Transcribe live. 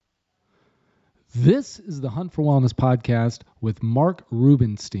This is the Hunt for Wellness podcast with Marc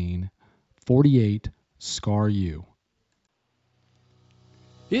Rubinstein, 48, ScarU.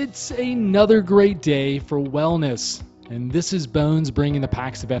 It's another great day for wellness, and this is Bones bringing the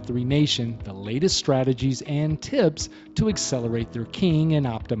Packs of F3 Nation the latest strategies and tips to accelerate their king and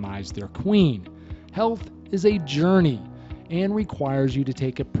optimize their queen. Health is a journey and requires you to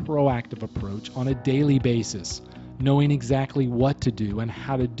take a proactive approach on a daily basis. Knowing exactly what to do and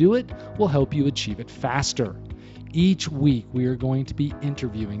how to do it will help you achieve it faster. Each week, we are going to be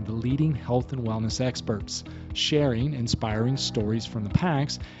interviewing the leading health and wellness experts, sharing inspiring stories from the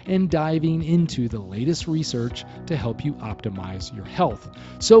packs, and diving into the latest research to help you optimize your health.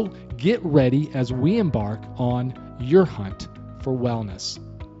 So get ready as we embark on your hunt for wellness.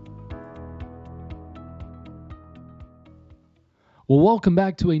 Well, welcome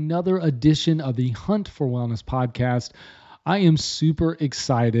back to another edition of the Hunt for Wellness podcast. I am super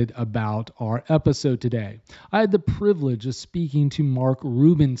excited about our episode today. I had the privilege of speaking to Marc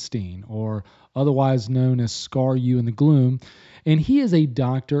Rubinstein, or otherwise known as ScarU in the Gloom, and he is a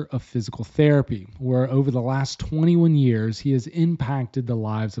doctor of physical therapy, where over the last 21 years, he has impacted the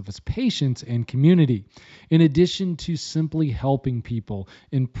lives of his patients and community. In addition to simply helping people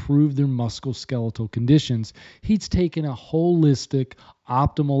improve their musculoskeletal conditions, he's taken a holistic,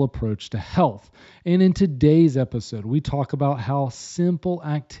 optimal approach to health. And in today's episode, we talk about how simple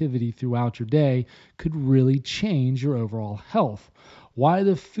activity throughout your day could really change your overall health, why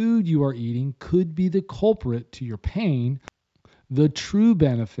the food you are eating could be the culprit to your pain, the true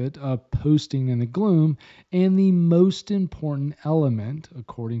benefit of posting in the gloom, and the most important element,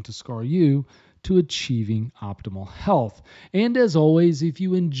 according to ScarU, to achieving optimal health. And as always, if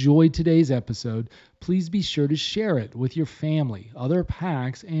you enjoyed today's episode, please be sure to share it with your family, other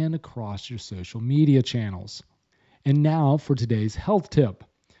packs, and across your social media channels. And now for today's health tip.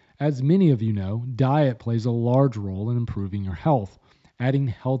 As many of you know, diet plays a large role in improving your health. Adding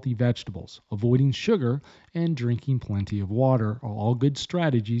healthy vegetables, avoiding sugar, and drinking plenty of water are all good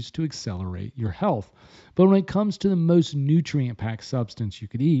strategies to accelerate your health. But when it comes to the most nutrient-packed substance you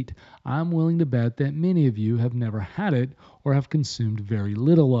could eat, I'm willing to bet that many of you have never had it or have consumed very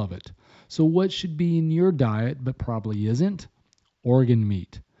little of it. So what should be in your diet but probably isn't? Organ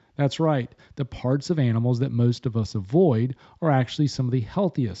meat. That's right, the parts of animals that most of us avoid are actually some of the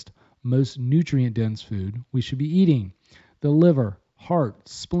healthiest, most nutrient-dense food we should be eating. The liver, heart,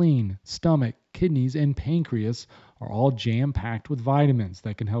 spleen, stomach, kidneys, and pancreas are all jam-packed with vitamins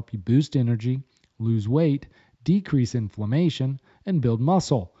that can help you boost energy, lose weight, decrease inflammation, and build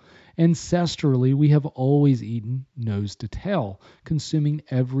muscle. Ancestrally, we have always eaten nose to tail, consuming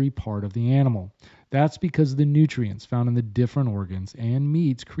every part of the animal. That's because the nutrients found in the different organs and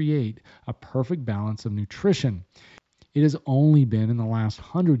meats create a perfect balance of nutrition. It has only been in the last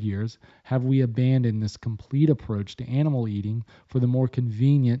 100 years have we abandoned this complete approach to animal eating for the more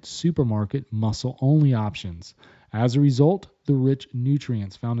convenient supermarket muscle-only options. As a result, the rich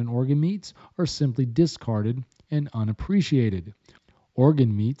nutrients found in organ meats are simply discarded and unappreciated.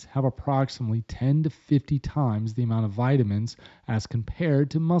 Organ meats have approximately 10 to 50 times the amount of vitamins as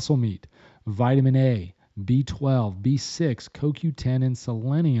compared to muscle meat. Vitamin A, B12, B6, CoQ10, and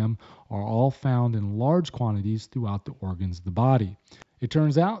selenium are all found in large quantities throughout the organs of the body. It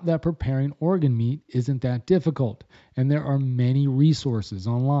turns out that preparing organ meat isn't that difficult, and there are many resources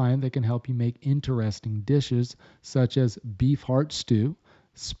online that can help you make interesting dishes such as beef heart stew,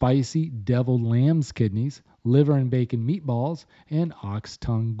 spicy deviled lamb's kidneys, liver and bacon meatballs, and ox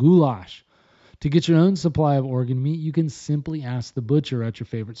tongue goulash. To get your own supply of organ meat, you can simply ask the butcher at your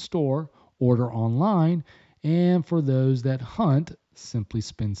favorite store, order online, and for those that hunt, simply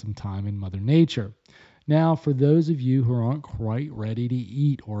spend some time in Mother Nature. Now, for those of you who aren't quite ready to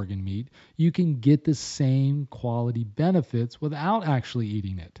eat organ meat, you can get the same quality benefits without actually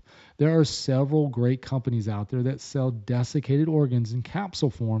eating it. There are several great companies out there that sell desiccated organs in capsule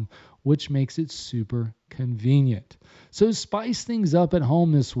form, which makes it super convenient. So spice things up at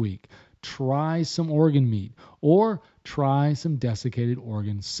home this week. Try some organ meat or try some desiccated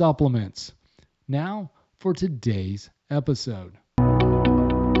organ supplements. Now for today's episode.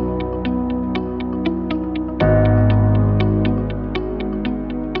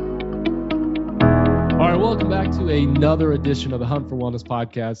 All right, welcome back to another edition of the Hunt for Wellness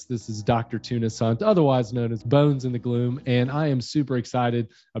podcast. This is Dr. Tunis Hunt, otherwise known as Bones in the Gloom, and I am super excited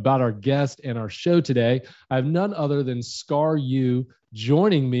about our guest and our show today. I have none other than ScarU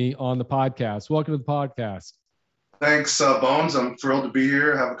joining me on the podcast. Welcome to the podcast. Thanks, Bones. I'm thrilled to be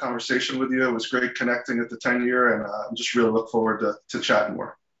here, have a conversation with you. It was great connecting at the 10-year, and I'm just really look forward to chatting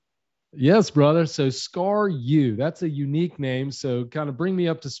more. Yes, brother. So ScarU, that's a unique name. So kind of bring me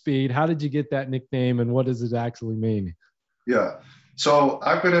up to speed. How did you get that nickname and what does it actually mean? Yeah. So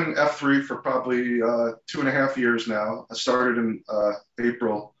I've been in F3 for probably 2.5 years now. I started in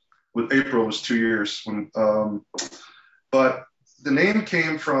April. With April was 2 years but the name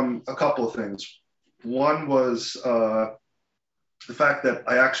came from a couple of things. One was the fact that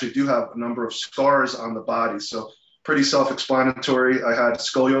I actually do have a number of scars on the body. So pretty self-explanatory. I had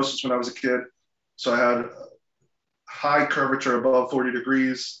scoliosis when I was a kid. So I had high curvature above 40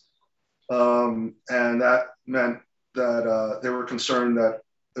 degrees. And that meant that they were concerned that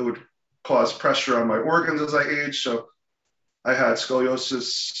it would cause pressure on my organs as I aged. So I had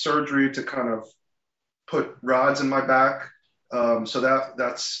scoliosis surgery to kind of put rods in my back. So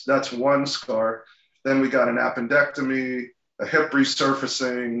that's one scar. Then we got an appendectomy, a hip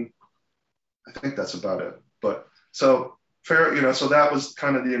resurfacing. I think that's about it. But so fair, so that was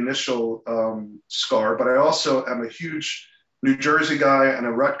kind of the initial scar. But I also am a huge New Jersey guy and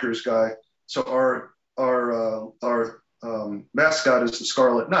a Rutgers guy. So our mascot is the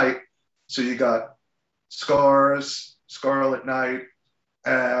Scarlet Knight. So you got scars, Scarlet Knight,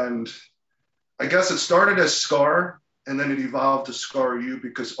 and I guess it started as Scar, and then it evolved to ScarU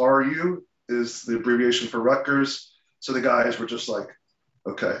because RU is the abbreviation for Rutgers. So the guys were just like,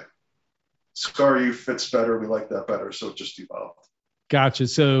 okay, ScarU fits better. We like that better. So it just evolved. Gotcha.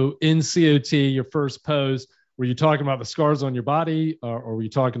 So in COT, your first pose, were you talking about the scars on your body or were you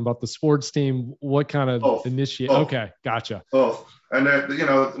talking about the sports team? What kind of initiate? Okay. Gotcha. Both. And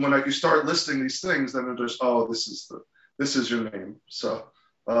then, when you start listing these things, then they're just, this is your name. So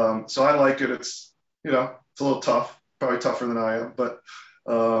I like it. It's, it's a little tough, probably tougher than I am, but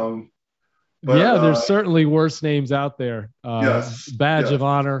yeah, there's certainly worse names out there. Yes. Badge of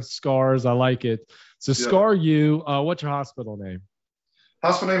honor, scars. I like it. So ScarU, what's your hospital name?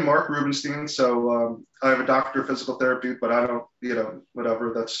 Hospital name, Marc Rubinstein. So I have a doctor of physical therapy, but I don't,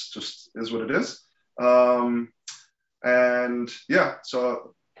 whatever. That's just is what it is. And yeah,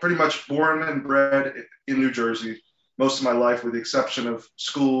 so pretty much born and bred in New Jersey most of my life, with the exception of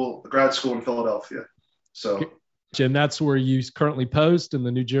grad school in Philadelphia. So, and that's where you currently post in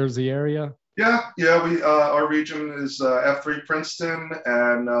the New Jersey area? Yeah. We our region is F3 Princeton,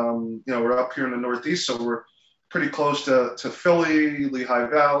 and we're up here in the Northeast, so we're pretty close to Philly, Lehigh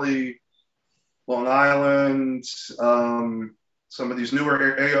Valley, Long Island, some of these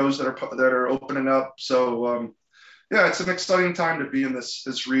newer AOs that are opening up. So yeah, it's an exciting time to be in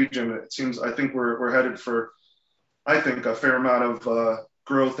this region. It seems I think we're headed for a fair amount of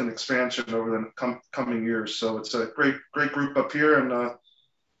growth and expansion over the coming years. So it's a great group up here, and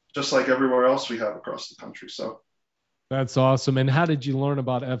just like everywhere else we have across the country. So that's awesome. And how did you learn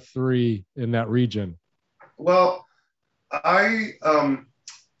about F3 in that region? Well, I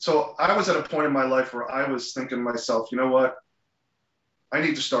was at a point in my life where I was thinking to myself, you know what? I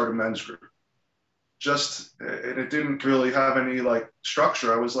need to start a men's group. And it didn't really have any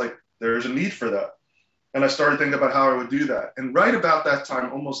structure. I was like, there's a need for that. And I started thinking about how I would do that. And right about that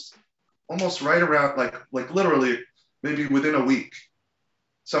time, almost right around like literally maybe within a week,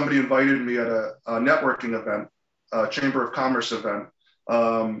 somebody invited me at a networking event, a Chamber of Commerce event.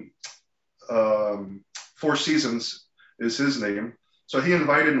 Four Seasons is his name. So he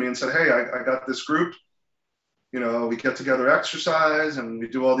invited me and said, hey, I got this group. We get together, exercise, and we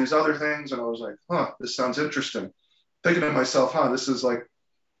do all these other things. And I was like, this sounds interesting. Thinking to myself, this is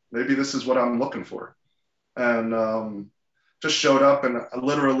maybe this is what I'm looking for. And just showed up, and I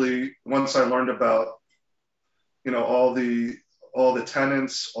literally, once I learned about, all the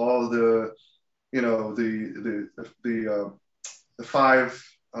tenants, all the, the five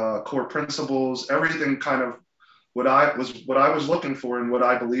core principles, everything kind of what I was looking for and what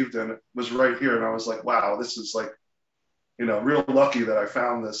I believed in was right here. And I was like, wow, this is real lucky that I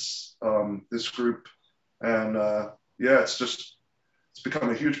found this group. And yeah, it's become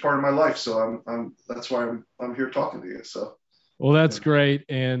a huge part of my life. So that's why I'm here talking to you. So. Well, that's great.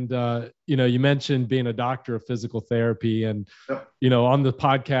 And, you mentioned being a doctor of physical therapy. And, on the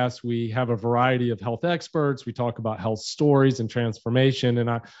podcast, we have a variety of health experts. We talk about health stories and transformation. And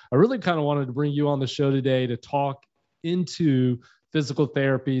I really kind of wanted to bring you on the show today to talk into physical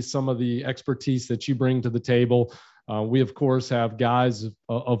therapy, some of the expertise that you bring to the table. We, of course, have guys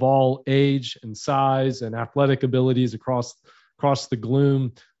of all age and size and athletic abilities across the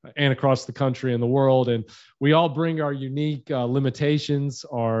globe and across the country and the world. And we all bring our unique limitations,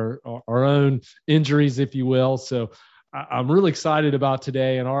 our own injuries, if you will. So I'm really excited about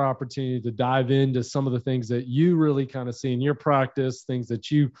today and our opportunity to dive into some of the things that you really kind of see in your practice, things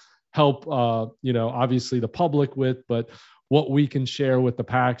that you help, obviously the public with, but what we can share with the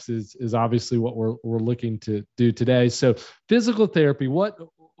PACs is obviously what we're looking to do today. So physical therapy, what,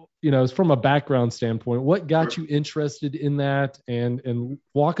 from a background standpoint, what got you interested in that, and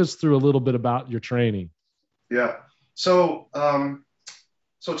walk us through a little bit about your training. Yeah. So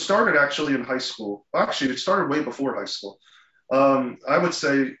it started actually in high school. Actually, it started way before high school. I would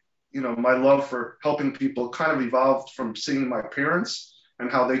say, my love for helping people kind of evolved from seeing my parents and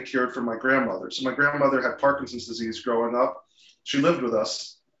how they cared for my grandmother. So my grandmother had Parkinson's disease growing up. She lived with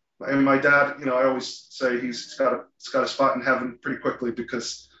us. And my dad, I always say he's got a spot in heaven pretty quickly,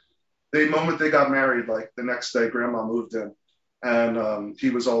 because the moment they got married, like the next day, grandma moved in, and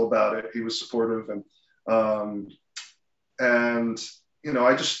he was all about it. He was supportive, um, and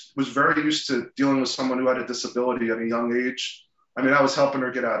I just was very used to dealing with someone who had a disability at a young age. I mean, I was helping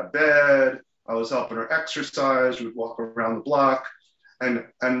her get out of bed. I was helping her exercise. We'd walk around the block, and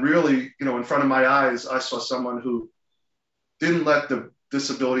really, in front of my eyes, I saw someone who didn't let the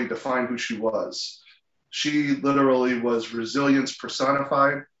disability define who she was. She literally was resilience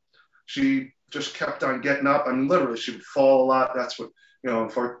personified. She just kept on getting up. I mean, literally, she would fall a lot. That's what,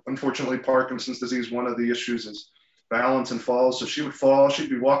 unfortunately, Parkinson's disease, one of the issues is balance and falls. So she would fall.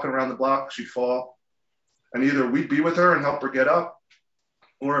 She'd be walking around the block. She'd fall. And either we'd be with her and help her get up,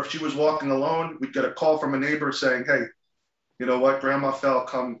 or if she was walking alone, we'd get a call from a neighbor saying, hey, you know what, grandma fell,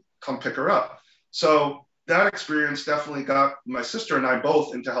 come pick her up. So that experience definitely got my sister and I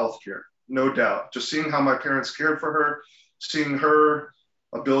both into healthcare, no doubt. Just seeing how my parents cared for her, seeing her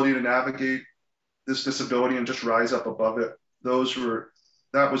ability to navigate this disability and just rise up above it.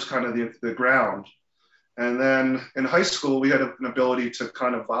 That was kind of the ground. And then in high school, we had an ability to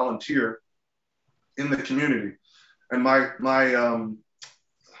kind of volunteer in the community. And my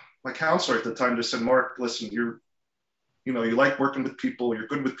counselor at the time just said, Mark, listen, you like working with people, you're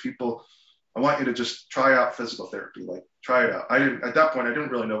good with people. I want you to just try out physical therapy, like try it out. At that point, I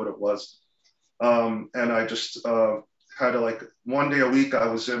didn't really know what it was. And I just had one day a week, I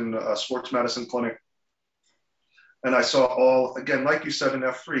was in a sports medicine clinic, and I saw all, again, like you said in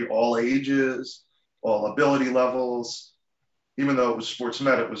F3, all ages, all ability levels. Even though it was sports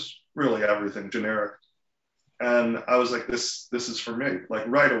med, it was really everything generic. And I was like, this is for me. Like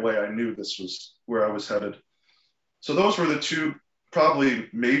right away, I knew this was where I was headed. So those were the two probably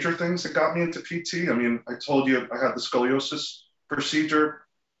major things that got me into PT. I mean, I told you I had the scoliosis procedure.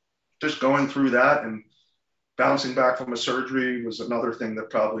 Just going through that and bouncing back from a surgery was another thing that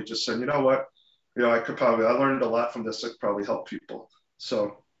probably just said, you know what, I learned a lot from this that could probably help people.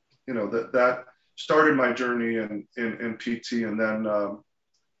 So, that started my journey in PT, and then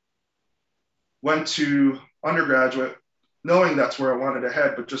went to undergraduate knowing that's where I wanted to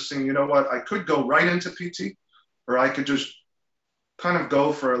head, but just seeing, you know what, I could go right into PT, or I could just kind of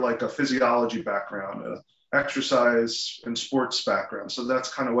go for like a physiology background, exercise and sports background. So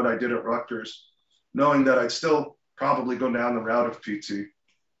that's kind of what I did at Rutgers, knowing that I'd still probably go down the route of PT.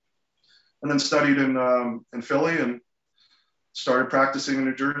 And then studied in Philly and started practicing in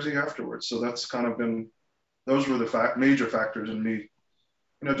New Jersey afterwards. So that's kind of those were the major factors in me,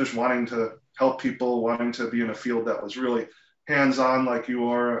 just wanting to help people, wanting to be in a field that was really hands-on like you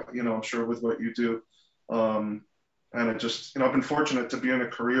are, I'm sure with what you do. And it just, I've been fortunate to be in a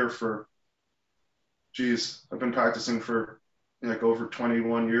career for, I've been practicing for over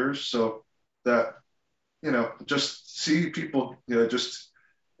 21 years. So that, just see people, just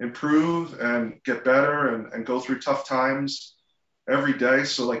improve and get better and go through tough times every day.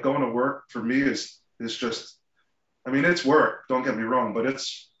 So like going to work for me is just, I mean, it's work, don't get me wrong, but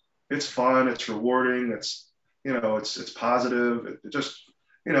it's fun. It's rewarding. It's, it's positive. It just,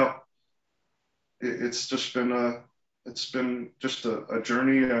 it's just been a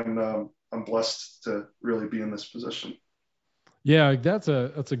journey, and I'm blessed to really be in this position. Yeah, that's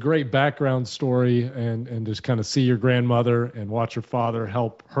a great background story, and just kind of see your grandmother and watch your father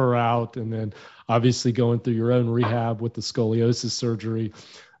help her out, and then obviously going through your own rehab with the scoliosis surgery.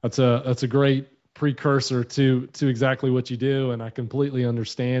 That's a great precursor to exactly what you do, and I completely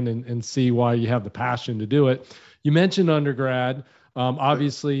understand and see why you have the passion to do it. You mentioned undergrad,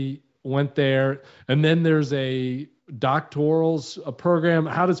 obviously went there, and then there's a doctoral's program.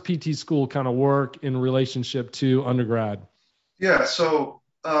 How does PT school kind of work in relationship to undergrad? Yeah, so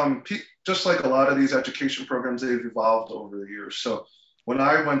just like a lot of these education programs, they've evolved over the years. So when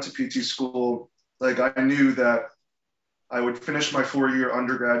I went to PT school, like I knew that I would finish my 4-year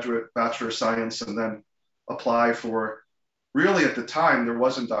undergraduate Bachelor of Science and then apply for, really at the time, there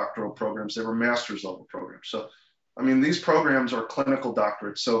wasn't doctoral programs, they were master's level programs. So, I mean, these programs are clinical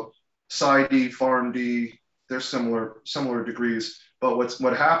doctorates. So PsyD, PharmD, they're similar degrees. But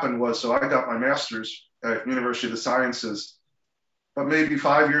what happened was, so I got my master's at University of the Sciences, But maybe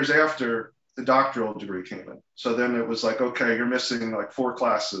 5 years after, the doctoral degree came in. So then it was like, okay, you're missing like 4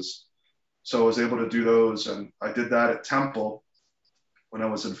 classes. So I was able to do those. And I did that at Temple when I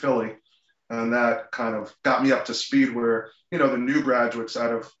was in Philly. And that kind of got me up to speed where, the new graduates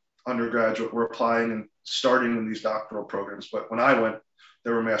out of undergraduate were applying and starting in these doctoral programs. But when I went,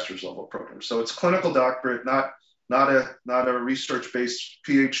 there were master's level programs. So it's clinical doctorate, not a research based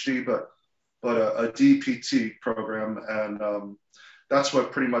PhD, but a DPT program. And that's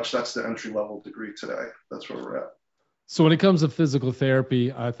the entry level degree today. That's where we're at. So when it comes to physical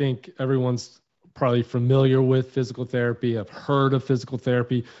therapy, I think everyone's probably familiar with physical therapy. I've heard of physical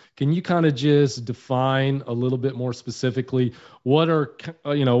therapy. Can you kind of just define a little bit more specifically what are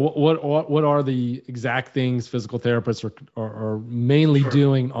the exact things physical therapists are mainly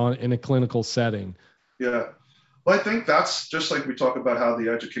doing in a clinical setting? Yeah. Well, I think that's just like we talk about how the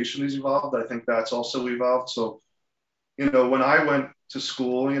education has evolved. I think that's also evolved. So, when I went to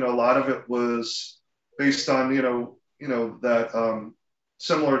school, a lot of it was based on, that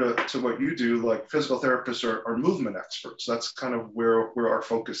similar to what you do, like physical therapists are movement experts. That's kind of where our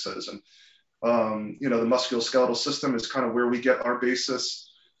focus is. And, the musculoskeletal system is kind of where we get our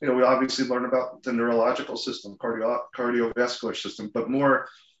basis. We obviously learn about the neurological system, cardiovascular system, but more,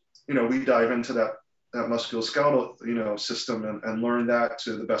 we dive into that musculoskeletal, system and learn that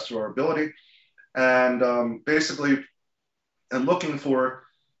to the best of our ability. And basically, and looking for,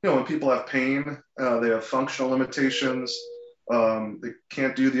 when people have pain, they have functional limitations, they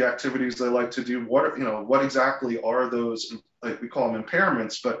can't do the activities they like to do. What exactly are those, like we call them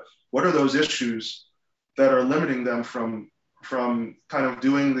impairments, but what are those issues that are limiting them from kind of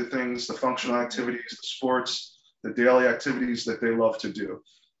doing the things, the functional activities, the sports, the daily activities that they love to do?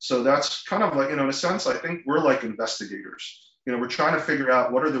 So that's kind of like, in a sense, I think we're like investigators. We're trying to figure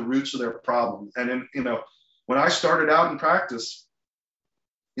out what are the roots of their problem. And when I started out in practice,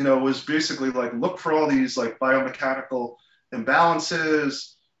 it was basically like, look for all these like biomechanical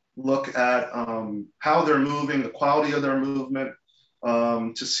imbalances, look at how they're moving, the quality of their movement,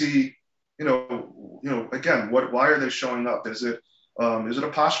 to see, again, why are they showing up? Is it a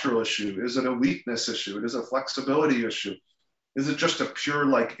postural issue? Is it a weakness issue? Is it a flexibility issue? Is it just a pure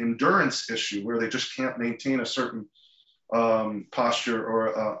like endurance issue where they just can't maintain a certain posture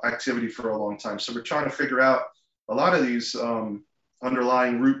or activity for a long time? So we're trying to figure out a lot of these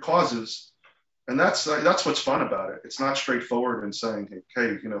underlying root causes, and that's what's fun about it. It's not straightforward in saying,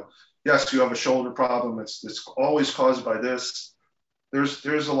 hey, yes, you have a shoulder problem. It's always caused by this.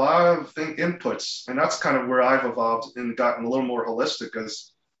 There's a lot of inputs, and that's kind of where I've evolved and gotten a little more holistic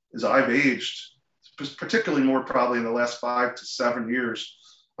as I've aged, particularly more probably in the last 5 to 7 years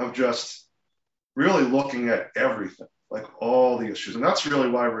of just really looking at everything, like all the issues. And that's really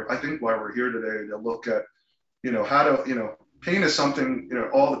why we're here today, to look at, how to, pain is something,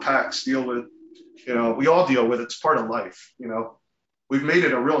 all the PACs deal with, we all deal with. It's part of life. We've made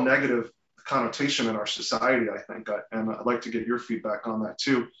it a real negative connotation in our society, I think. And I'd like to get your feedback on that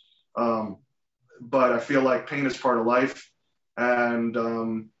too. But I feel like pain is part of life.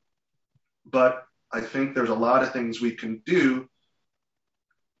 And, but I think there's a lot of things we can do,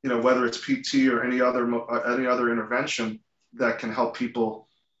 whether it's PT or any other intervention that can help people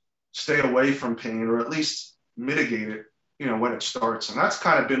stay away from pain, or at least mitigate it, when it starts. And that's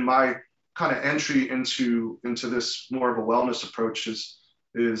kind of been my kind of entry into this more of a wellness approach is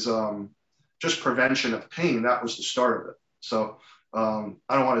just prevention of pain. That was the start of it. So I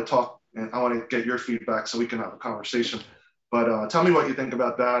don't want to talk, and I want to get your feedback so we can have a conversation. But tell me what you think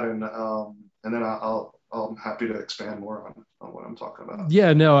about that, and then I'm happy to expand more on what I'm talking about.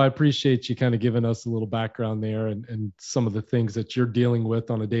 Yeah, no, I appreciate you kind of giving us a little background there and some of the things that you're dealing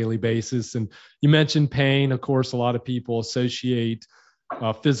with on a daily basis. And you mentioned pain. Of course, a lot of people associate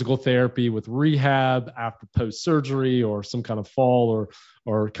physical therapy with rehab after post-surgery or some kind of fall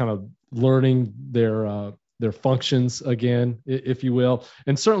or kind of learning their functions again, if you will.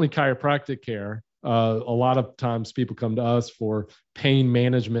 And certainly chiropractic care. A lot of times people come to us for pain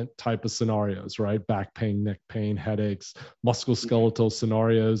management type of scenarios, right? Back pain, neck pain, headaches, musculoskeletal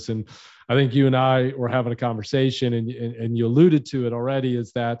scenarios. And I think you and I were having a conversation, and you alluded to it already,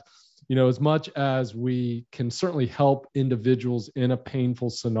 is that, as much as we can certainly help individuals in a painful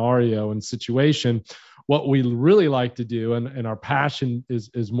scenario and situation, what we really like to do, and our passion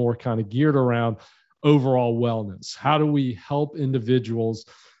is more kind of geared around overall wellness. How do we help individuals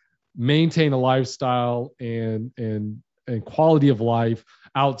maintain a lifestyle and quality of life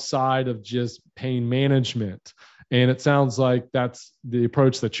outside of just pain management? And it sounds like that's the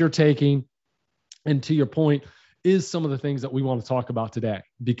approach that you're taking. And to your point, is some of the things that we want to talk about today,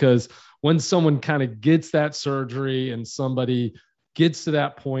 because when someone kind of gets that surgery and somebody gets to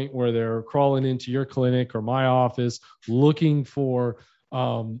that point where they're crawling into your clinic or my office looking for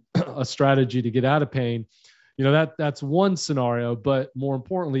a strategy to get out of pain, that's one scenario. But more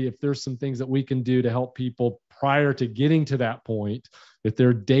importantly, if there's some things that we can do to help people prior to getting to that point, if there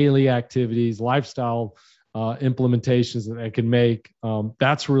are daily activities, lifestyle implementations that they can make,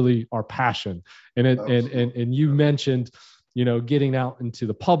 that's really our passion. And you mentioned, getting out into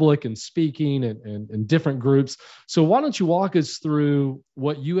the public and speaking and different groups. So why don't you walk us through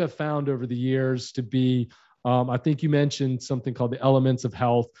what you have found over the years to be, I think you mentioned something called the elements of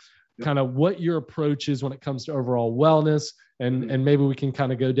health, kind of what your approach is when it comes to overall wellness. And maybe we can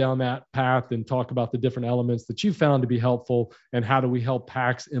kind of go down that path and talk about the different elements that you found to be helpful and how do we help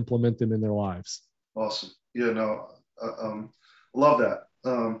PACs implement them in their lives. Awesome. Yeah, no, love that.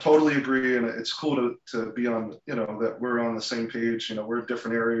 Totally agree. And it's cool to be on, that we're on the same page. We're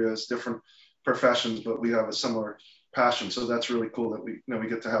different areas, different professions, but we have a similar passion. So that's really cool that we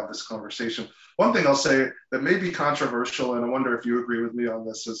get to have this conversation. One thing I'll say that may be controversial, and I wonder if you agree with me on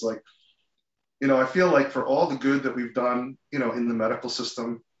this, is like, I feel like for all the good that we've done, in the medical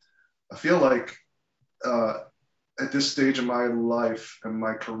system, I feel like at this stage of my life and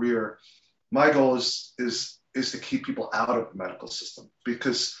my career, my goal is to keep people out of the medical system,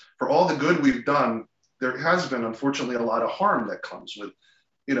 because for all the good we've done, there has been, unfortunately, a lot of harm that comes with,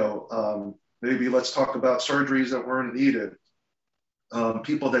 maybe let's talk about surgeries that weren't needed.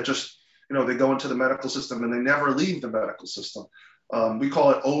 People that just, they go into the medical system and they never leave the medical system. We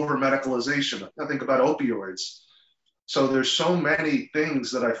call it over medicalization. I think about opioids. So there's so many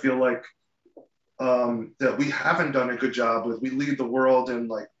things that I feel like that we haven't done a good job with. We lead the world in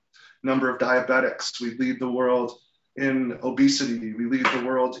like number of diabetics. We lead the world in obesity. We lead the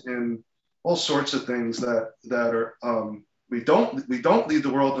world in all sorts of things that are, we don't lead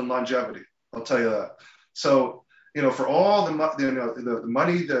the world in longevity. I'll tell you that. So, for all the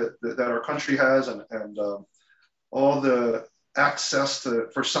money that our country has and all the access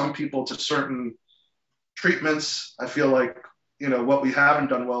for some people to certain treatments, I feel like, what we haven't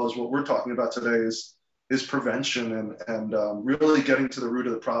done well is what we're talking about today is prevention and really getting to the root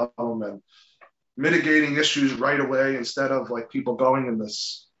of the problem and mitigating issues right away instead of like people going in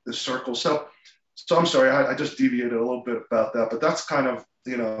this circle. So I'm sorry, I just deviated a little bit about that, but that's kind of,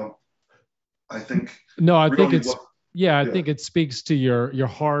 I think. No, I think it's, I think it speaks to your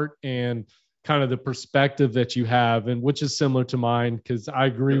heart and kind of the perspective that you have, and which is similar to mine, because I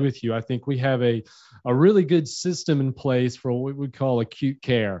agree with you. I think we have a really good system in place for what we call acute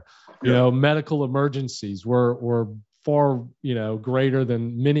care. Medical emergencies. We're far, greater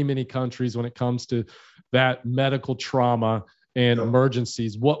than many countries when it comes to that medical trauma and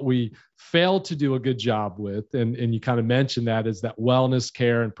emergencies. What we fail to do a good job with, and you kind of mentioned that, is that wellness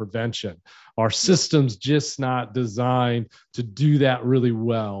care and prevention. Our system's just not designed to do that really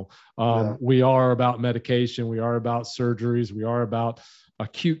well. We are about medication. We are about surgeries. We are about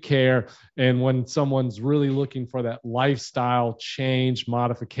acute care. And when someone's really looking for that lifestyle change,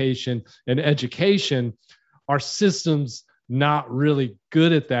 modification, and education, our system's not really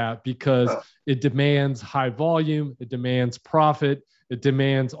good at that because it demands high volume, it demands profit, it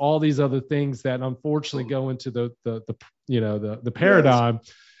demands all these other things that unfortunately go into the paradigm.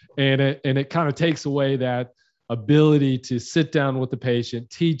 And it kind of takes away that ability to sit down with the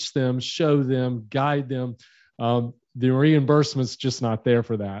patient, teach them, show them, guide them. The reimbursement's just not there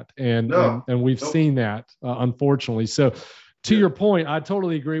for that. And we've seen that, unfortunately. So to your point, I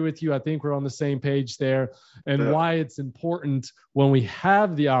totally agree with you. I think we're on the same page there, and why it's important when we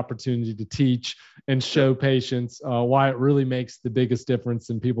have the opportunity to teach and show patients why it really makes the biggest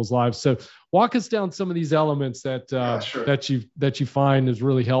difference in people's lives. So walk us down some of these elements that you find is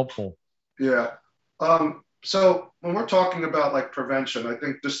really helpful. Yeah. So when we're talking about like prevention, I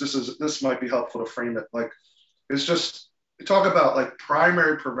think this might be helpful to frame it. Like, it's just, we talk about like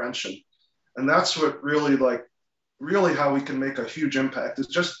primary prevention, and that's what really how we can make a huge impact is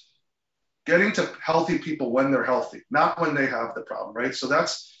just getting to healthy people when they're healthy, not when they have the problem, right? So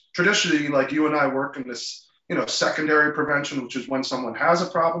that's traditionally, like, you and I work in this, secondary prevention, which is when someone has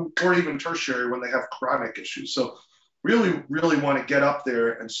a problem, or even tertiary when they have chronic issues. So really, really want to get up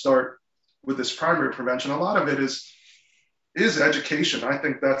there and start with this primary prevention. A lot of it is education. I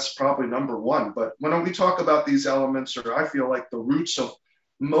think that's probably number one. But when we talk about these elements, or I feel like the roots of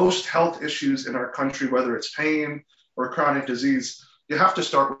most health issues in our country, whether it's pain or chronic disease, you have to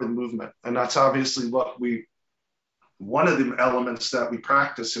start with movement. And that's obviously one of the elements that we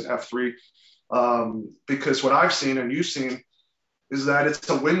practice in F3, because what I've seen and you've seen is that it's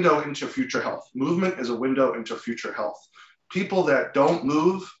a window into future health. Movement is a window into future health. People that don't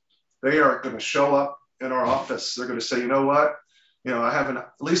move, they are going to show up in our office. They're going to say, you know what?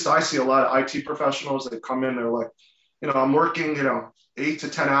 at least I see a lot of IT professionals that come in, they're like, I'm working, 8 to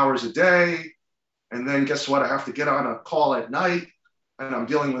 10 hours a day. And then guess what? I have to get on a call at night and I'm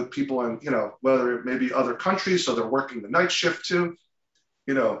dealing with people in, whether it may be other countries. So they're working the night shift too.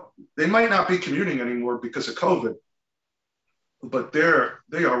 They might not be commuting anymore because of COVID, but they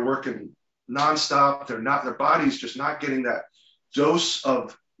are working nonstop. Their body's just not getting that dose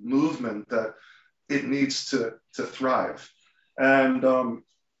of movement that it needs to thrive. And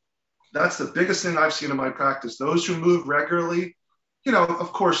that's the biggest thing I've seen in my practice. Those who move regularly,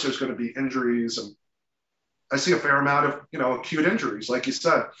 of course, there's going to be injuries. And I see a fair amount of, acute injuries, like you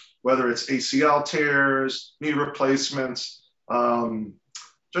said, whether it's ACL tears, knee replacements,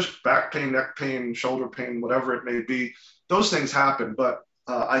 just back pain, neck pain, shoulder pain, whatever it may be. Those things happen. But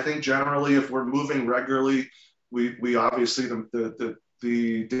I think generally, if we're moving regularly, we obviously, the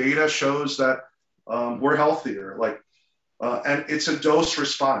data shows that we're healthier. And it's a dose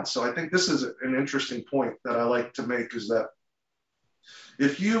response. So I think this is an interesting point that I like to make, is that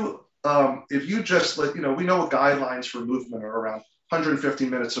if you just we know guidelines for movement are around 150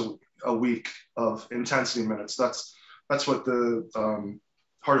 minutes a week of intensity minutes. That's what the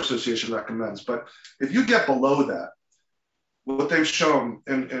Heart Association recommends. But if you get below that, what they've shown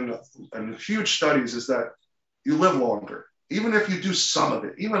in huge studies is that you live longer. Even if you do some of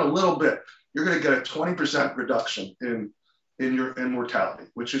it, even a little bit, you're going to get a 20% reduction in mortality,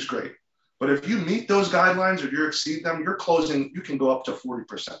 which is great. But if you meet those guidelines or you exceed them, you can go up to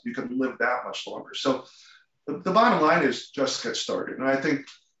 40%. You can live that much longer. So the bottom line is just get started. And I think,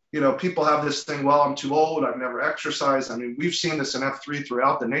 people have this thing, well, I'm too old, I've never exercised. I mean, we've seen this in F3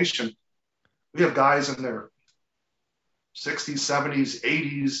 throughout the nation. We have guys in their 60s, 70s,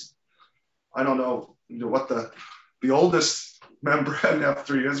 80s. I don't know, what the oldest member in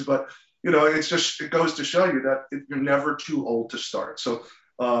F3 is, but it goes to show you that you're never too old to start. So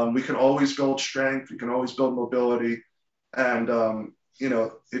we can always build strength. We can always build mobility. And,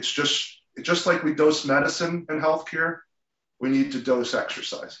 it's just like we dose medicine in healthcare, we need to dose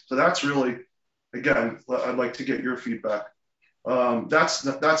exercise. So that's really, again, I'd like to get your feedback. That's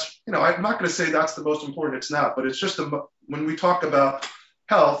I'm not going to say that's the most important. It's not, but it's just when we talk about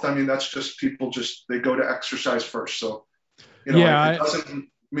health, I mean, that's just people they go to exercise first. So, it doesn't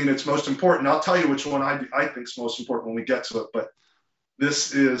mean it's most important. I'll tell you which one I think is most important when we get to it, but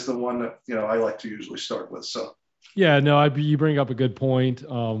this is the one that, I like to usually start with. So. Yeah, no, you bring up a good point.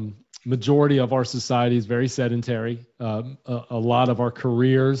 Majority of our society is very sedentary. A lot of our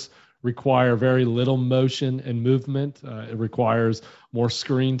careers require very little motion and movement. It requires more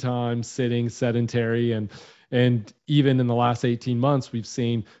screen time, sitting, sedentary, and even in the last 18 months, we've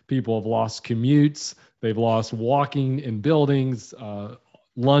seen people have lost commutes. They've lost walking in buildings,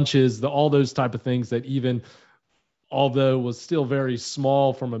 lunches, all those type of things that, even although was still very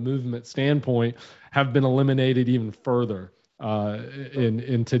small from a movement standpoint, have been eliminated even further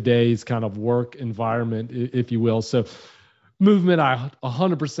in today's kind of work environment, if you will. So movement, I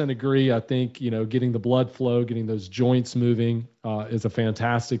 100% agree. I think, getting the blood flow, getting those joints moving is a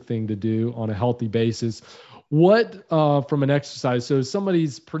fantastic thing to do on a healthy basis. What, from an exercise, so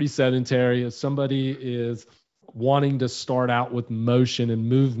somebody's pretty sedentary, if somebody is wanting to start out with motion and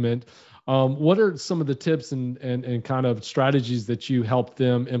movement, what are some of the tips and kind of strategies that you help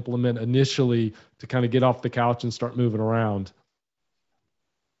them implement initially to kind of get off the couch and start moving around?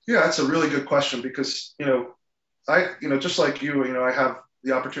 Yeah, that's a really good question, because, I, just like you, I have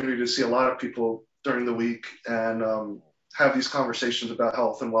the opportunity to see a lot of people during the week and have these conversations about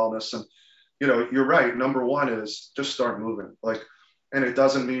health and wellness. And, you're right. Number one is just start moving. And it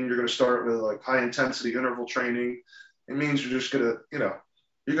doesn't mean you're going to start with high intensity interval training. It means you're just going to,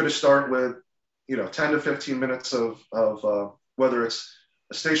 you're going to start with, 10 to 15 minutes of whether it's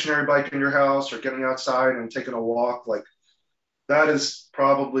a stationary bike in your house or getting outside and taking a walk. That is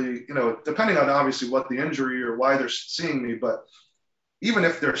probably, depending on obviously what the injury or why they're seeing me, but even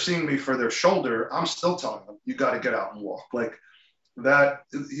if they're seeing me for their shoulder, I'm still telling them, you got to get out and walk. That,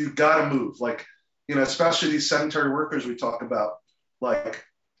 you got to move. Especially these sedentary workers we talk about,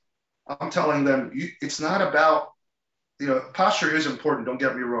 I'm telling them, it's not about, posture is important, don't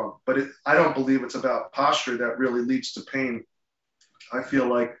get me wrong, but I don't believe it's about posture that really leads to pain. I feel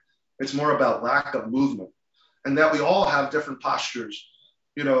like it's more about lack of movement, and that we all have different postures.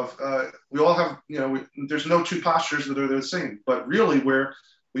 We all have, there's no two postures that are the same, but really where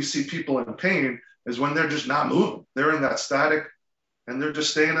we see people in pain is when they're just not moving. They're in that static and they're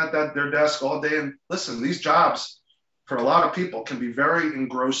just staying at their desk all day. And listen, these jobs for a lot of people can be very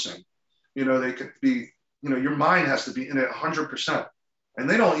engrossing. They could be, your mind has to be in it 100%. And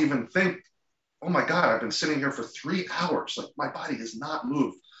they don't even think oh my God, I've been sitting here for 3 hours. Like my body has not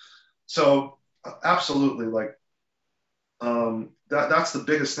moved. So absolutely, like that's the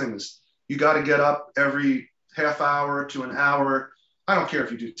biggest thing is you got to get up every half hour to an hour. I don't care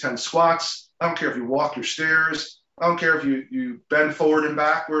if you do 10 squats. I don't care if you walk your stairs. I don't care if you bend forward and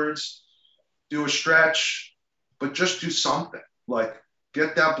backwards, do a stretch, but just do something. Like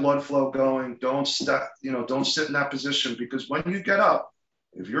get that blood flow going. Don't don't sit in that position, because when you get up,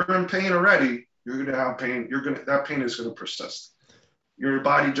 if you're in pain already, you're going to have pain. That pain is going to persist. Your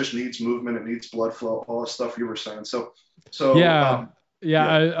body just needs movement. It needs blood flow, all the stuff you were saying. Yeah. Yeah.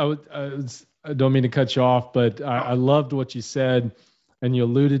 Yeah. I don't mean to cut you off, but I loved what you said, and you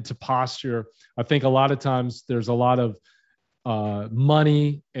alluded to posture. I think a lot of times there's a lot of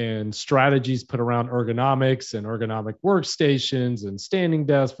money and strategies put around ergonomics and ergonomic workstations and standing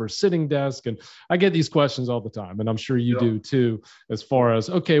desk versus sitting desk. And I get these questions all the time, and I'm sure you do too, as far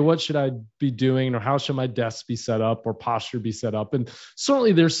as, okay, what should I be doing, or how should my desk be set up or posture be set up? And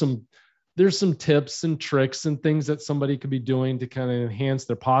certainly there's some tips and tricks and things that somebody could be doing to kind of enhance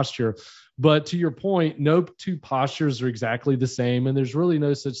their posture. But to your point, no two postures are exactly the same. And there's really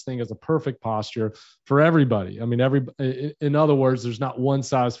no such thing as a perfect posture for everybody. I mean, in other words, there's not one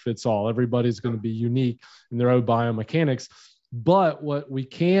size fits all. Everybody's going to be unique in their own biomechanics. But what we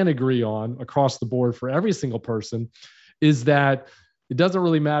can agree on across the board for every single person is that it doesn't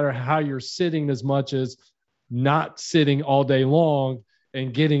really matter how you're sitting as much as not sitting all day long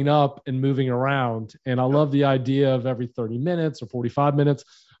and getting up and moving around. And I love the idea of every 30 minutes or 45 minutes.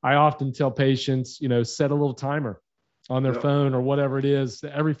 I often tell patients, set a little timer on their phone or whatever it is.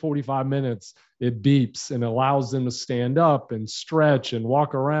 Every 45 minutes, it beeps and allows them to stand up and stretch and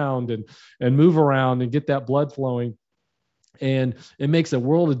walk around and move around and get that blood flowing. And it makes a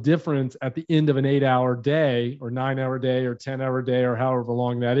world of difference at the end of an 8-hour day or 9-hour day or 10-hour day or however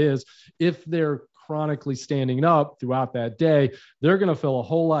long that is. If they're chronically standing up throughout that day, they're going to feel a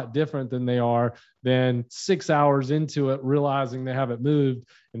whole lot different than they are than 6 hours into it, realizing they haven't moved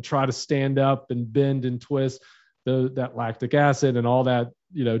and try to stand up and bend and twist. That lactic acid and all that,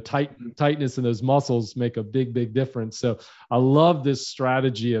 tightness in those muscles make a big, big difference. So I love this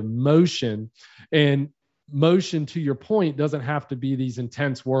strategy of motion. And motion, to your point, doesn't have to be these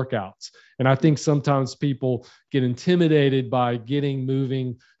intense workouts. And I think sometimes people get intimidated by getting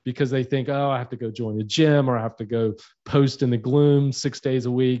moving because they think, oh, I have to go join the gym or I have to go post in the gloom 6 days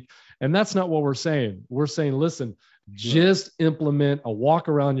a week. And that's not what we're saying. We're saying, listen, just implement a walk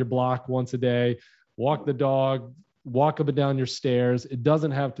around your block once a day, walk the dog, walk up and down your stairs. It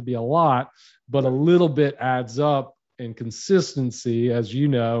doesn't have to be a lot, but a little bit adds up, and consistency, as you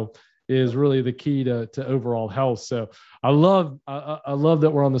know, is really the key to overall health. So I love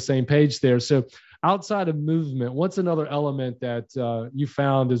that we're on the same page there. So outside of movement, what's another element that you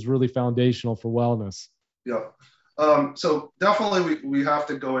found is really foundational for wellness? Yeah. So definitely we have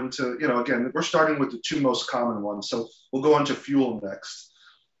to go into, again, we're starting with the two most common ones. So we'll go into fuel next.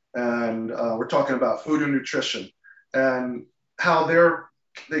 And we're talking about food and nutrition and how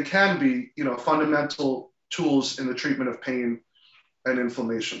they can be, fundamental tools in the treatment of pain and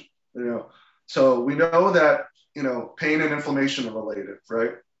inflammation. So we know that, pain and inflammation are related,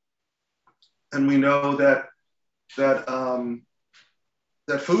 right? And we know that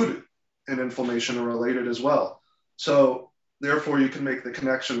food and inflammation are related as well. So therefore you can make the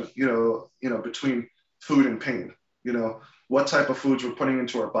connection, between food and pain, what type of foods we're putting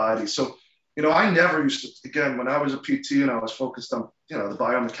into our body. So, I never used to, again, when I was a PT and I was focused on, the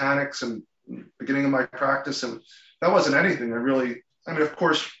biomechanics and beginning of my practice, and that wasn't anything of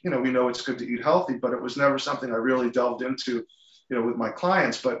course, we know it's good to eat healthy, but it was never something I really delved into, with my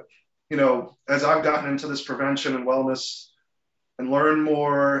clients. But, as I've gotten into this prevention and wellness and learn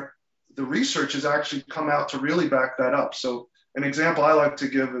more, the research has actually come out to really back that up. So an example I like to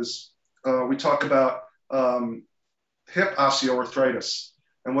give is we talk about hip osteoarthritis.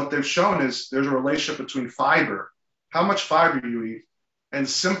 And what they've shown is there's a relationship between fiber, how much fiber you eat, and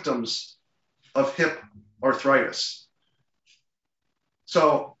symptoms of hip arthritis.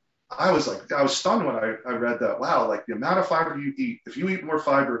 So I was stunned when I read that. Wow, like the amount of fiber you eat, if you eat more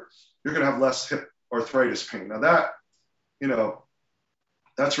fiber, you're going to have less hip arthritis pain. Now that,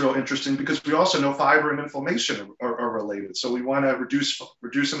 that's real interesting, because we also know fiber and inflammation are related. So we want to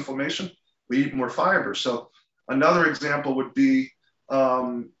reduce inflammation. We eat more fiber. So another example would be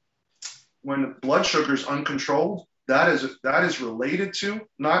when blood sugar is uncontrolled. That is related to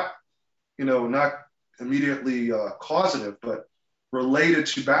not immediately causative, but related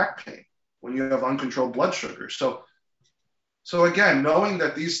to back pain when you have uncontrolled blood sugar. So again, knowing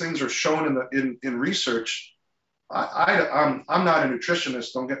that these things are shown in research, I'm not a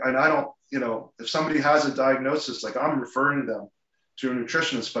nutritionist, and I don't if somebody has a diagnosis, like I'm referring them to a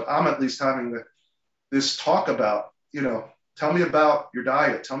nutritionist, but I'm at least having this talk about, tell me about your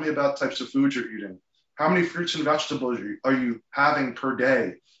diet. Tell me about types of foods you're eating. How many fruits and vegetables are you having per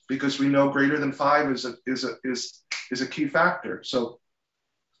day? Because we know greater than 5 is a key factor. So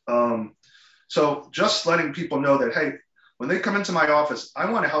just letting people know that, hey, when they come into my office, I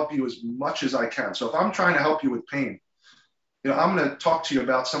want to help you as much as I can. So if I'm trying to help you with pain, I'm going to talk to you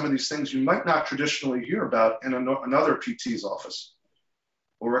about some of these things you might not traditionally hear about in another PT's office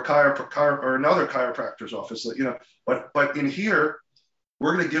or or another chiropractor's office. But in here,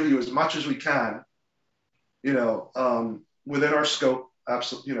 we're going to give you as much as we can, within our scope,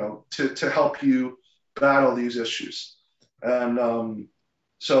 absolutely, to help you battle these issues. And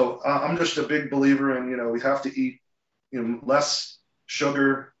so I'm just a big believer in, we have to eat, less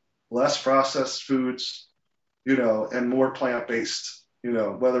sugar, less processed foods, and more plant-based,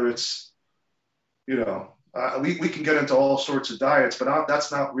 whether it's, we can get into all sorts of diets, but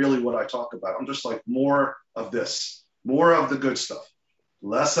that's not really what I talk about. I'm just like more of this, more of the good stuff,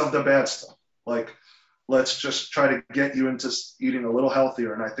 less of the bad stuff. Like, let's just try to get you into eating a little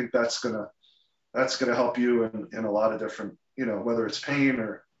healthier. And I think that's going to help you in a lot of different, whether it's pain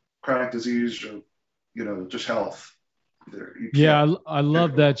or chronic disease or, just health. Yeah, I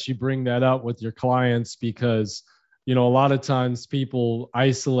love that you bring that up with your clients because, a lot of times people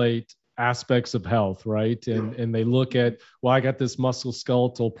isolate aspects of health, right? And they look at, well, I got this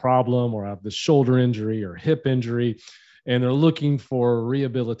musculoskeletal problem, or I have this shoulder injury or hip injury, and they're looking for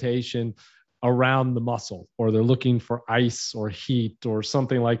rehabilitation around the muscle, or they're looking for ice or heat or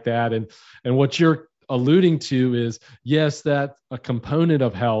something like that. And what you're alluding to is, yes, that's a component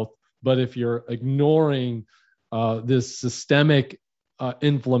of health, but if you're ignoring this systemic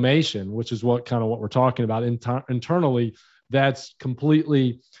inflammation, which is what we're talking about internally, that's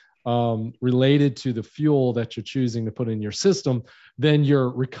completely related to the fuel that you're choosing to put in your system, then your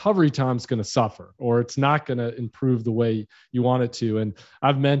recovery time is going to suffer, or it's not going to improve the way you want it to. And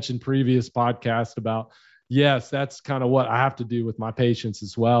I've mentioned previous podcasts about, yes, that's kind of what I have to do with my patients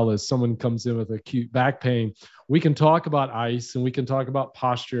as well. As someone comes in with acute back pain, we can talk about ice and we can talk about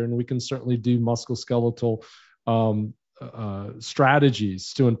posture, and we can certainly do musculoskeletal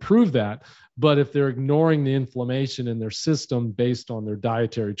strategies to improve that. But if they're ignoring the inflammation in their system based on their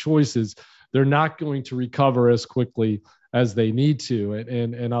dietary choices, they're not going to recover as quickly as they need to.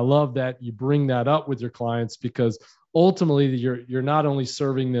 And I love that you bring that up with your clients, because ultimately you're not only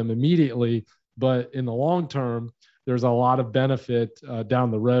serving them immediately, but in the long term, there's a lot of benefit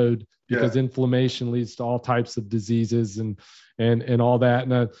down the road, because inflammation leads to all types of diseases and all that.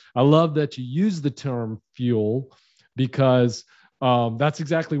 And I love that you use the term fuel, because that's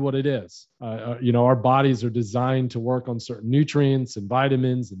exactly what it is. Our bodies are designed to work on certain nutrients and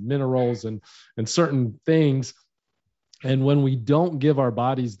vitamins and minerals and certain things. And when we don't give our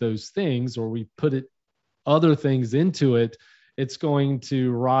bodies those things, or we put other things into it, it's going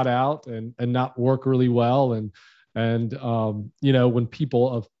to rot out and not work really well. And when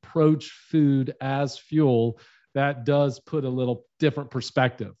people approach food as fuel, that does put a little different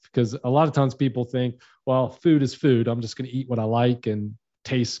perspective, because a lot of times people think, well, food is food. I'm just going to eat what I like and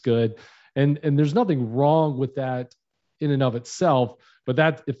tastes good. And there's nothing wrong with that in and of itself.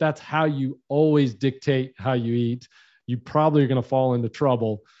 But if that's how you always dictate how you eat, you probably are going to fall into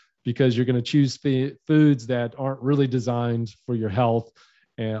trouble, because you're going to choose foods that aren't really designed for your health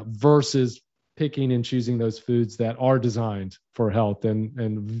versus picking and choosing those foods that are designed for health,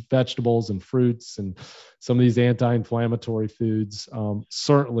 and vegetables and fruits and some of these anti-inflammatory foods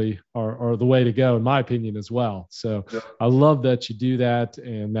certainly are the way to go, in my opinion, as well. So I love that you do that,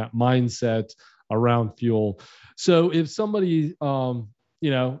 and that mindset around fuel. So if somebody,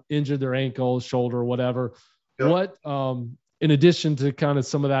 injured their ankle, shoulder, whatever, what, in addition to kind of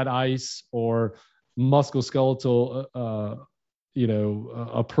some of that ice or musculoskeletal,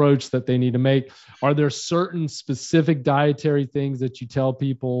 approach that they need to make, are there certain specific dietary things that you tell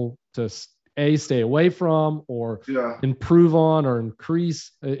people to stay away from, or improve on, or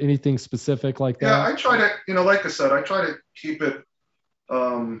increase? Anything specific like that? Yeah, I try to, like I said, I try to keep it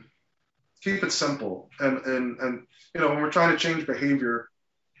simple. And when we're trying to change behavior,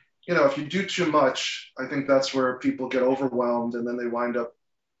 if you do too much, I think that's where people get overwhelmed, and then they wind up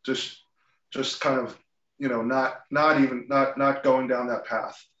just kind of, not going down that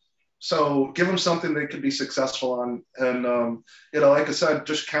path. So give them something they can be successful on. And, like I said,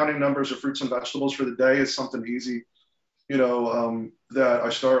 just counting numbers of fruits and vegetables for the day is something easy, that I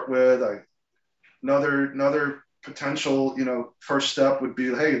start with. Another potential, first step would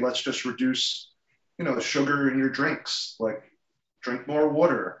be, hey, let's just reduce, the sugar in your drinks. Like, drink more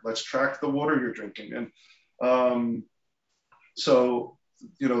water. Let's track the water you're drinking. And so,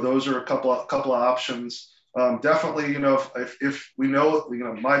 those are a couple of options. Definitely, if we know,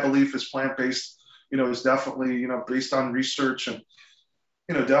 my belief is plant-based, is definitely, based on research, and,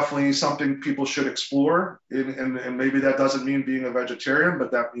 definitely something people should explore. And maybe that doesn't mean being a vegetarian,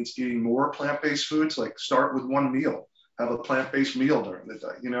 but that means eating more plant-based foods. Like, start with one meal, have a plant-based meal during the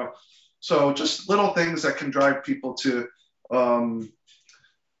day, So just little things that can drive people to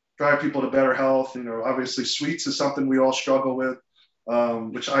better health. Obviously sweets is something we all struggle with,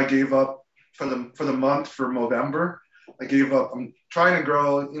 which I gave up for the month for November. I gave up. I'm trying to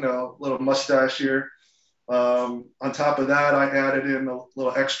grow, a little mustache here. On top of that, I added in a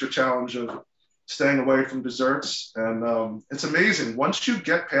little extra challenge of staying away from desserts. And it's amazing. Once you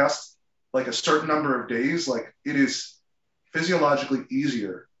get past like a certain number of days, like, it is physiologically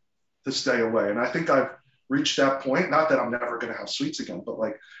easier to stay away. And I think I've reached that point. Not that I'm never going to have sweets again, but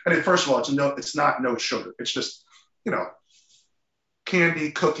first of all, it's not no sugar. It's just,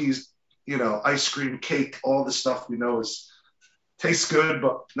 candy, cookies, ice cream, cake, all the stuff we know tastes good,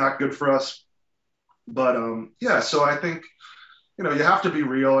 but not good for us. But so I think, you have to be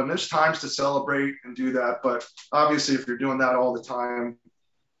real, and there's times to celebrate and do that. But obviously, if you're doing that all the time,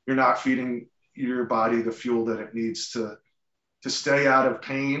 you're not feeding your body the fuel that it needs to stay out of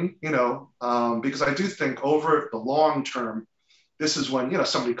pain, because I do think over the long term, this is when,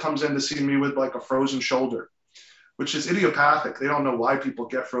 somebody comes in to see me with like a frozen shoulder, which is idiopathic. They don't know why people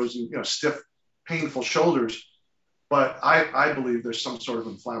get frozen, stiff, painful shoulders. But I believe there's some sort of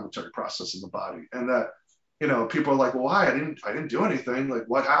inflammatory process in the body, and that, people are like, well, why? I didn't do anything. Like,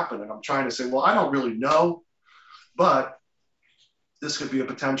 what happened? And I'm trying to say, well, I don't really know, but this could be a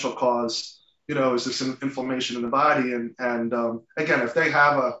potential cause. Is this inflammation in the body? And again, if they're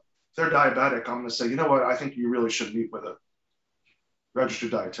diabetic, I'm going to say, you know what? I think you really should meet with a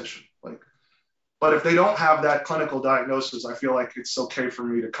registered dietitian. But if they don't have that clinical diagnosis, I feel like it's okay for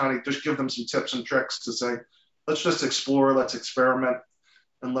me to kind of just give them some tips and tricks to say, let's just explore, let's experiment,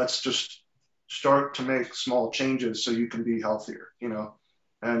 and let's just start to make small changes so you can be healthier,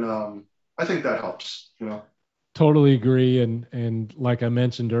 and I think that helps, Totally agree. And like I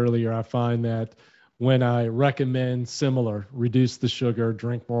mentioned earlier, I find that when I recommend similar, reduce the sugar,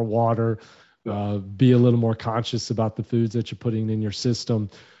 drink more water, be a little more conscious about the foods that you're putting in your system,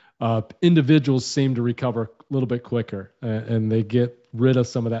 individuals seem to recover a little bit quicker, and they get rid of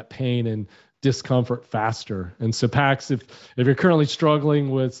some of that pain and discomfort faster. And so Pax, if you're currently struggling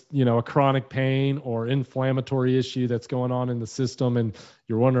with, a chronic pain or inflammatory issue that's going on in the system, and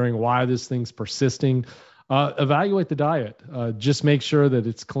you're wondering why this thing's persisting, evaluate the diet. Just make sure that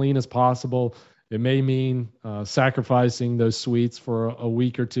it's clean as possible. It may mean sacrificing those sweets for a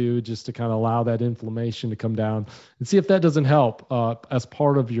week or two just to kind of allow that inflammation to come down, and see if that doesn't help as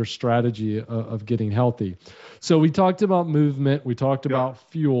part of your strategy of getting healthy. So we talked about movement. We talked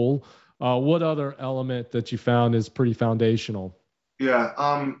about fuel. What other element that you found is pretty foundational?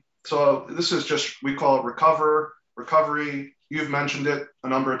 Yeah. So this is just, we call it recovery. You've mentioned it a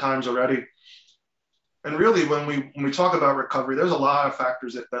number of times already. And really, when we talk about recovery, there's a lot of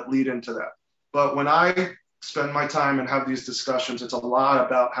factors that lead into that. But when I spend my time and have these discussions, it's a lot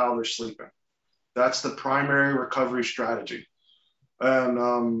about how they're sleeping. That's the primary recovery strategy.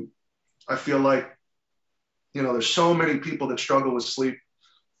 And I feel like, there's so many people that struggle with sleep.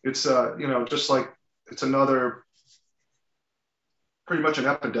 It's, just like it's another, pretty much an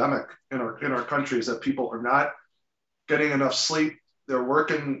epidemic in our country, is that people are not getting enough sleep. They're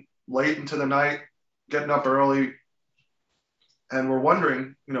working late into the night, getting up early. And we're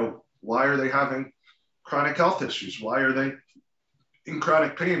wondering, why are they having chronic health issues? Why are they in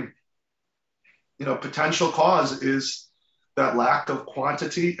chronic pain? Potential cause is that lack of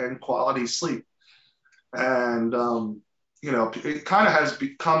quantity and quality sleep. And, it kind of has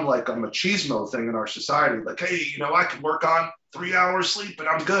become like a machismo thing in our society. Like, hey, I can work on 3 hours sleep and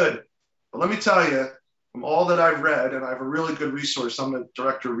I'm good. But let me tell you, from all that I've read, and I have a really good resource I'm the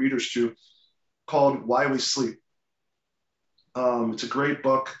director of readers to, called Why We Sleep. It's a great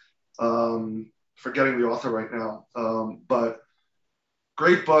book. Forgetting the author right now, but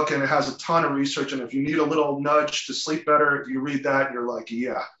great book, and it has a ton of research. And if you need a little nudge to sleep better, you read that and you're like,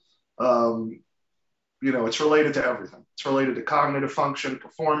 yeah. It's related to everything. It's related to cognitive function,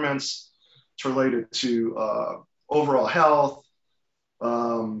 performance. It's related to overall health,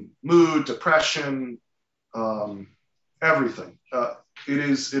 mood, depression, everything. It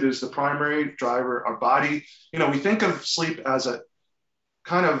is the primary driver. Our body, we think of sleep as a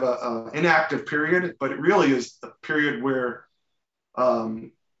kind of a inactive period, but it really is the period where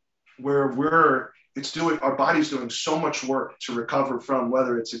we're our body's doing so much work to recover from,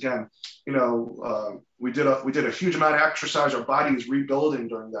 whether it's, again, we did a huge amount of exercise. Our body is rebuilding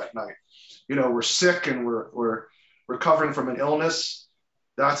during that night. We're sick and we're recovering from an illness.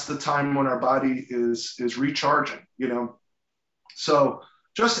 That's the time when our body is recharging. So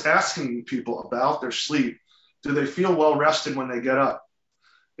just asking people about their sleep. Do they feel well rested when they get up?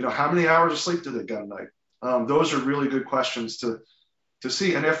 How many hours of sleep do they get a night? Those are really good questions to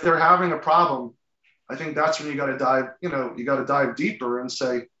see. And if they're having a problem, I think that's when you got to dive deeper and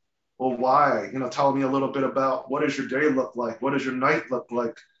say, well, why? Tell me a little bit about, what does your day look like? What does your night look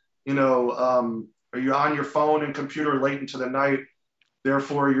like? Are you on your phone and computer late into the night?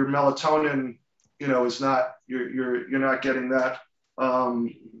 Therefore, your melatonin, is not, you're not getting that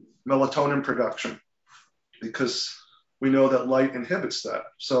melatonin production, because we know that light inhibits that.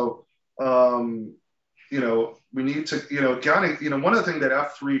 So, we need to, one of the things that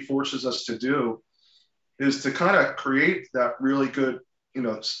F3 forces us to do is to kind of create that really good,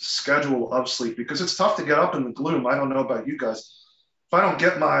 schedule of sleep, because it's tough to get up in the gloom. I don't know about you guys. If I don't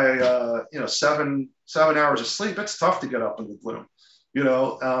get my, 7 hours of sleep, it's tough to get up in the gloom,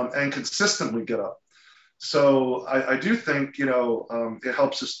 and consistently get up. So I do think, it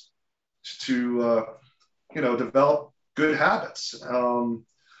helps us to, develop good habits.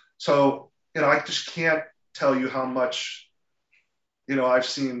 So, I just can't tell you how much, I've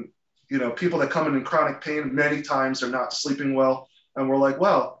seen, people that come in chronic pain, many times they're not sleeping well. And we're like,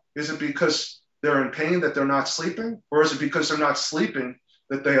 well, is it because they're in pain that they're not sleeping? Or is it because they're not sleeping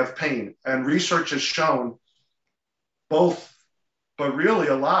that they have pain? And research has shown both, but really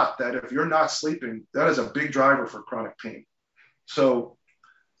a lot, that if you're not sleeping, that is a big driver for chronic pain. So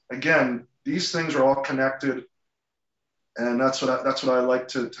again, these things are all connected. And that's what I like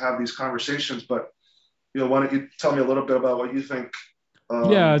to have these conversations. But, why don't you tell me a little bit about what you think?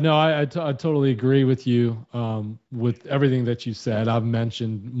 Yeah, no, I totally agree with you with everything that you said. I've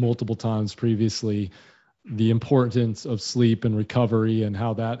mentioned multiple times previously the importance of sleep and recovery and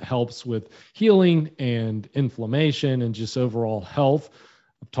how that helps with healing and inflammation and just overall health.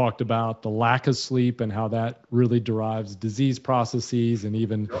 I've talked about the lack of sleep and how that really derives disease processes and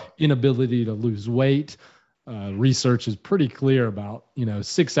even inability to lose weight. Research is pretty clear about,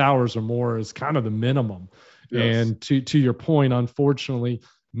 6 hours or more is kind of the minimum. Yes. And to your point, unfortunately,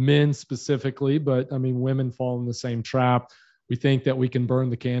 men specifically, but I mean, women fall in the same trap. We think that we can burn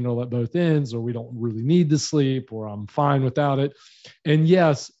the candle at both ends, or we don't really need to sleep, or I'm fine without it. And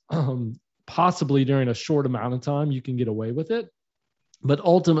yes, possibly during a short amount of time, you can get away with it. But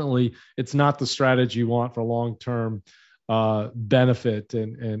ultimately, it's not the strategy you want for long-term benefit.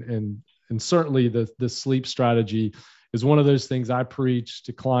 And certainly the sleep strategy is one of those things I preach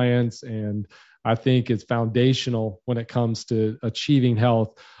to clients, and I think it's foundational when it comes to achieving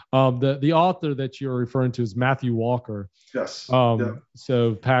health. The author that you're referring to is Matthew Walker. Yes.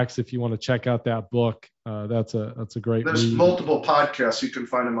 So Pax, if you want to check out that book, that's a great There's read. multiple podcasts. You can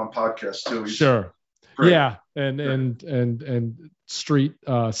find him on podcasts too. Sure. Great. Yeah. And street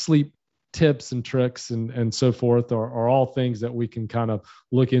sleep tips and tricks and so forth are all things that we can kind of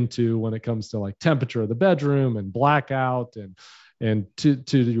look into when it comes to like temperature of the bedroom and blackout and to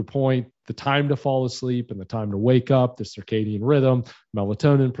your point, the time to fall asleep and the time to wake up, the circadian rhythm,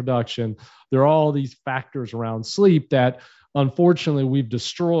 melatonin production. There are all these factors around sleep that unfortunately we've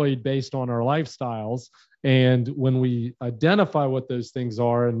destroyed based on our lifestyles. And when we identify what those things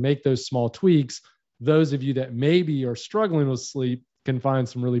are and make those small tweaks, those of you that maybe are struggling with sleep can find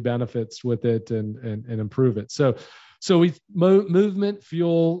some really benefits with it and improve it. So we movement,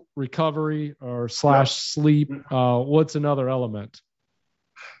 fuel, recovery, or / sleep. What's another element?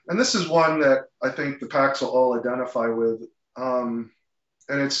 And this is one that I think the PACs will all identify with. And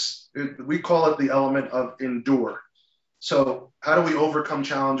we call it the element of endure. So how do we overcome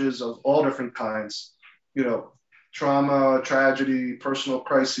challenges of all different kinds? Trauma, tragedy, personal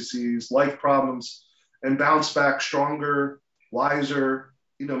crises, life problems, and bounce back stronger, wiser,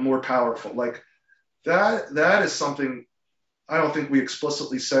 more powerful. Like that is something I don't think we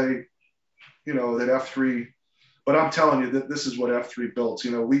explicitly say, that F3, but I'm telling you that this is what F3 builds.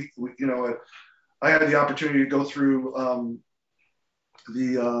 I had the opportunity to go through at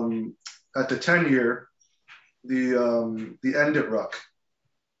the 10-year, the End It Ruck.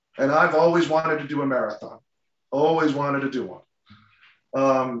 And I've always wanted to do a marathon, always wanted to do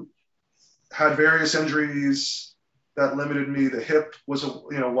one. Had various injuries that limited me. The hip was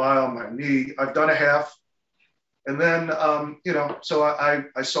while my knee. I've done a half. And then, so I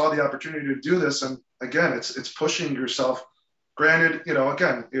saw the opportunity to do this. And again, it's pushing yourself. Granted,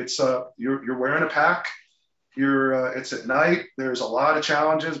 again, it's you're wearing a pack. It's at night. There's a lot of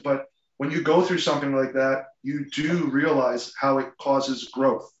challenges. But when you go through something like that, you do realize how it causes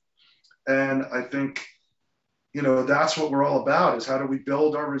growth. And I think, that's what we're all about, is how do we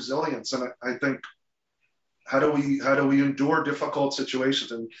build our resilience? And I think, how do we endure difficult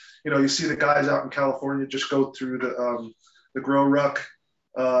situations? And, you see the guys out in California just go through the grow ruck,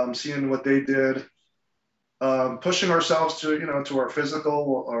 seeing what they did, pushing ourselves to our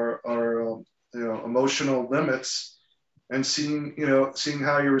physical, our emotional limits, and seeing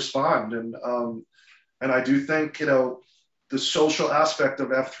how you respond. And I do think, the social aspect of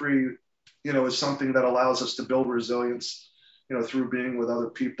F3, is something that allows us to build resilience, through being with other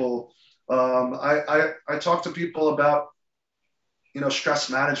people. I talk to people about, stress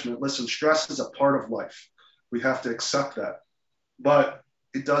management. Listen, stress is a part of life. We have to accept that, but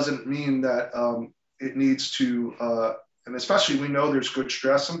it doesn't mean that it needs to, and especially we know there's good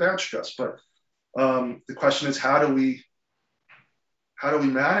stress and bad stress, but the question is, how do we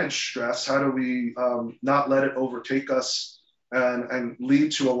manage stress? How do we not let it overtake us and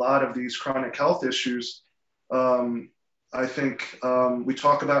lead to a lot of these chronic health issues? I think we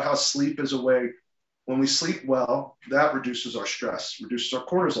talk about how sleep is a way. When we sleep well, that reduces our stress, reduces our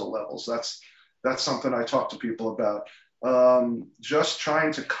cortisol levels. That's something I talk to people about. Just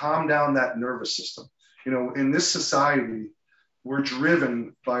trying to calm down that nervous system. In this society, we're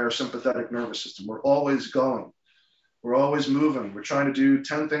driven by our sympathetic nervous system. We're always going. We're always moving. We're trying to do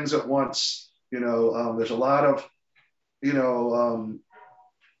 10 things at once. There's a lot of,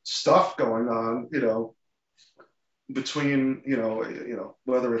 stuff going on, between,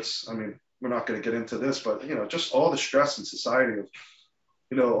 whether it's, we're not going to get into this, but, just all the stress in society of,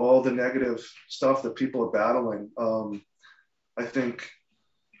 all the negative stuff that people are battling. I think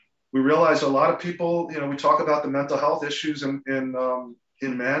we realize a lot of people, we talk about the mental health issues in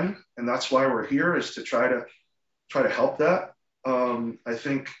men, and that's why we're here, is to try to help that. I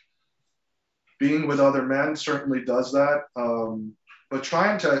think being with other men certainly does that. But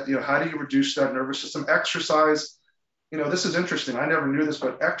trying to, how do you reduce that nervous system? Exercise, this is interesting. I never knew this,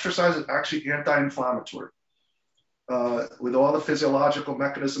 but exercise is actually anti-inflammatory. With all the physiological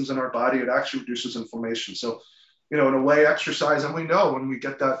mechanisms in our body, it actually reduces inflammation. So, in a way, exercise, and we know when we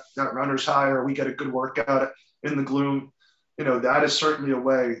get that runner's high, or we get a good workout in the gloom, that is certainly a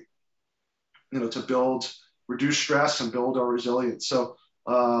way, to reduce stress and build our resilience. So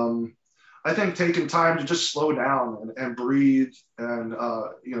I think taking time to just slow down and breathe and,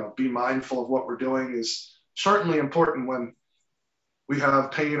 be mindful of what we're doing is certainly important when we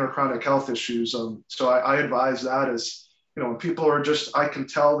have pain or chronic health issues. So I advise that as, when people are I can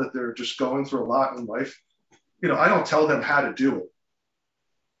tell that they're just going through a lot in life. I don't tell them how to do it,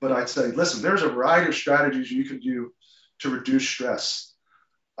 but I'd say, listen, there's a variety of strategies you can do to reduce stress.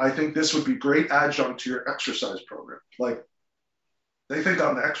 I think this would be great adjunct to your exercise program. Like, they think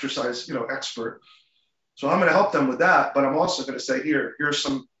I'm the exercise, expert. So I'm going to help them with that, but I'm also going to say, here's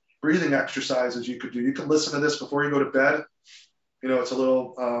some breathing exercises you could do. You can listen to this before you go to bed. It's a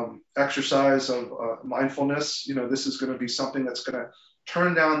little exercise of mindfulness. This is going to be something that's going to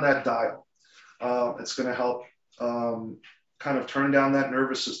turn down that dial. It's going to help kind of turn down that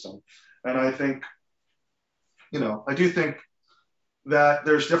nervous system. And I think, I do think that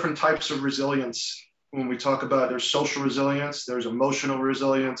there's different types of resilience. When we talk about, there's social resilience, there's emotional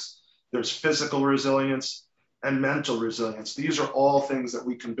resilience, there's physical resilience, and mental resilience. These are all things that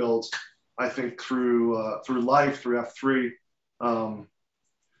we can build, I think, through life, through F3.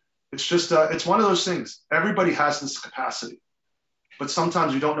 It's just, it's one of those things. Everybody has this capacity, but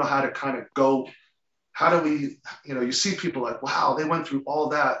sometimes you don't know how to kind of go. How do we, you see people like, wow, they went through all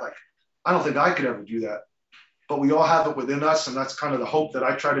that. Like, I don't think I could ever do that, but we all have it within us. And that's kind of the hope that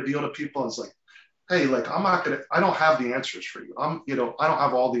I try to deal to people. It's like, hey, like, I don't have the answers for you. I don't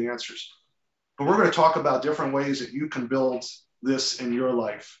have all the answers, but we're going to talk about different ways that you can build this in your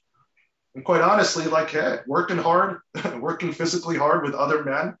life. And quite honestly, like, hey, working hard, working physically hard with other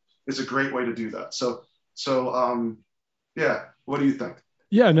men is a great way to do that. So yeah, what do you think?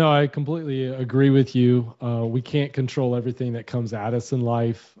 Yeah, no, I completely agree with you. We can't control everything that comes at us in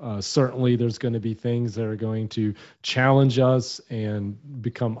life. Certainly, there's going to be things that are going to challenge us and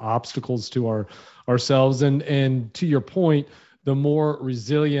become obstacles to ourselves. And to your point, the more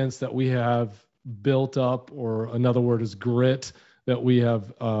resilience that we have built up, or another word is grit, that we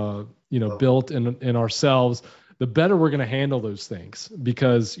have built in ourselves, the better we're going to handle those things.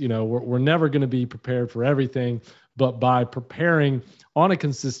 Because we're never going to be prepared for everything, but by preparing on a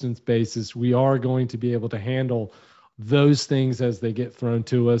consistent basis, we are going to be able to handle those things as they get thrown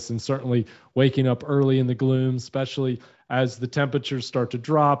to us. And certainly waking up early in the gloom, especially as the temperatures start to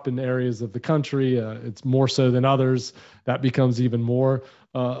drop in areas of the country, it's more so than others, that becomes even more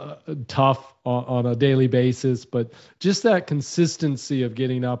tough on a daily basis, but just that consistency of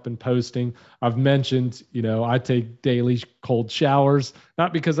getting up and posting. I've mentioned, I take daily cold showers,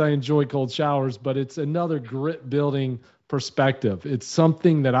 not because I enjoy cold showers, but it's another grit building perspective. It's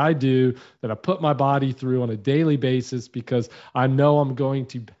something that I do, that I put my body through on a daily basis, because I know I'm going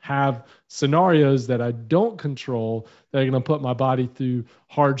to have scenarios that I don't control that are going to put my body through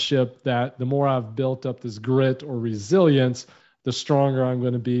hardship, that the more I've built up this grit or resilience, the stronger I'm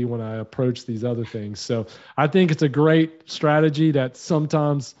going to be when I approach these other things. So I think it's a great strategy that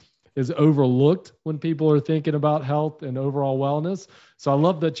sometimes is overlooked when people are thinking about health and overall wellness. So I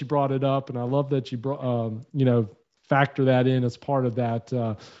love that you brought it up, and I love that you brought, factor that in as part of that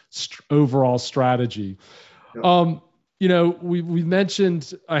overall strategy. Yeah. We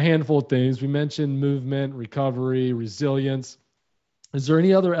mentioned a handful of things. We mentioned movement, recovery, resilience. Is there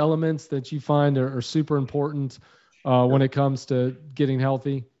any other elements that you find are super important when it comes to getting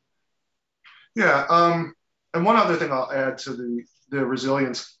healthy? Yeah. And one other thing I'll add to the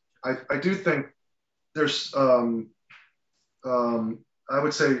resilience, I do think there's, I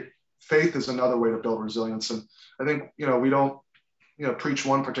would say faith is another way to build resilience. And I think, we don't, preach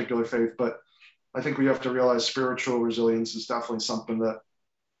one particular faith, but I think we have to realize spiritual resilience is definitely something that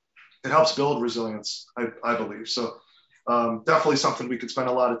it helps build resilience, I believe. So definitely something we could spend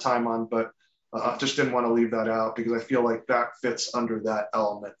a lot of time on, but just didn't want to leave that out because I feel like that fits under that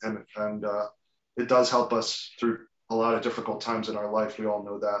element, and it does help us through a lot of difficult times in our life. We all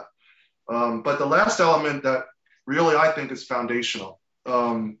know that. But the last element that really I think is foundational,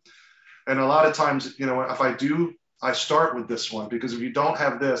 and a lot of times, if I start with this one, because if you don't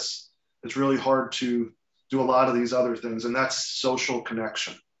have this, it's really hard to do a lot of these other things, and that's social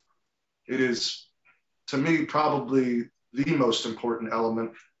connection. It is, to me, probably the most important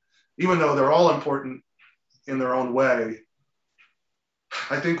element, even though they're all important in their own way.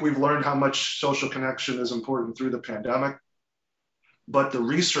 I think we've learned how much social connection is important through the pandemic, but the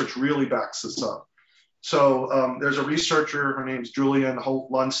research really backs this up. So there's a researcher, her name's Julian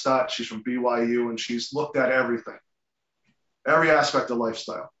Holt-Lunstad. She's from BYU, and she's looked at everything, every aspect of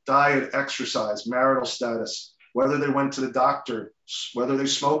lifestyle: diet, exercise, marital status, whether they went to the doctor, whether they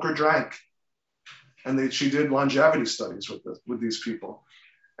smoke or drank. And she did longevity studies with these people.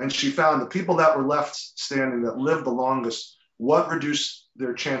 And she found the people that were left standing, that lived the longest, what reduced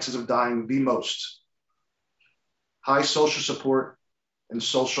their chances of dying the most? High social support and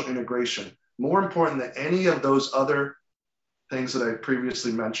social integration. More important than any of those other things that I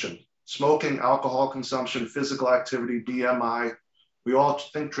previously mentioned: smoking, alcohol consumption, physical activity, BMI. We all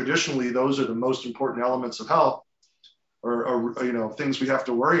think traditionally those are the most important elements of health, or things we have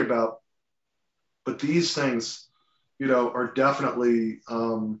to worry about. But these things, are definitely,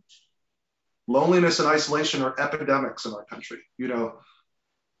 loneliness and isolation are epidemics in our country.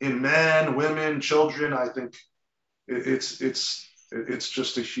 In men, women, children. I think it's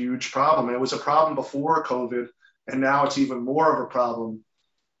just a huge problem. It was a problem before COVID, and now it's even more of a problem.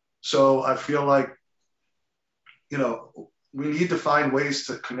 So I feel like, we need to find ways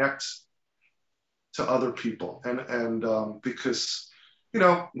to connect to other people, and because,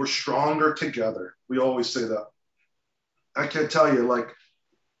 we're stronger together. We always say that. I can't tell you, like,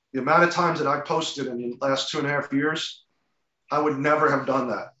 the amount of times that I posted in the last 2.5 years, I would never have done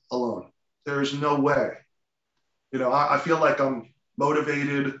that alone. There's no way. I feel like I'm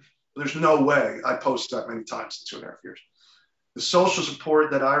motivated. There's no way I post that many times in 2.5 years. The social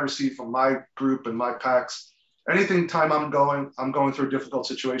support that I receive from my group and my packs, anything time I'm going through a difficult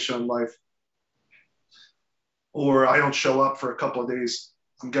situation in life, or I don't show up for a couple of days,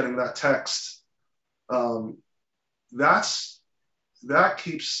 I'm getting that text. That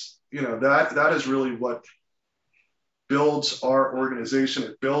keeps, that is really what builds our organization.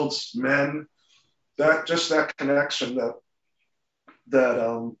 It builds men. That connection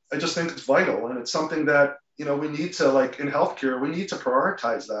that I just think it's vital, and it's something that we need to, like in healthcare, we need to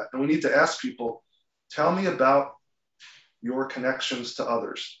prioritize that, and we need to ask people, tell me about your connections to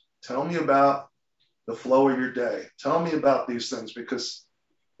others. Tell me about the flow of your day. Tell me about these things, because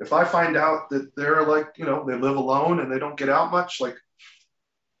if I find out that they're like, they live alone and they don't get out much, like,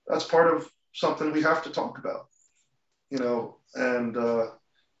 that's part of something we have to talk about, and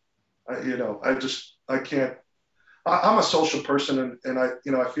I can't, I'm a social person, and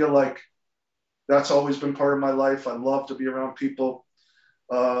I feel like that's always been part of my life. I love to be around people.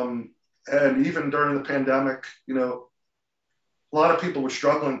 And even during the pandemic, a lot of people were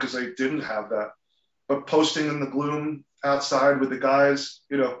struggling because they didn't have that. But posting in the gloom outside with the guys,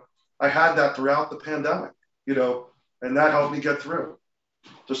 I had that throughout the pandemic, and that helped me get through.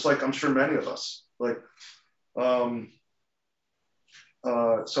 Just like I'm sure many of us, like,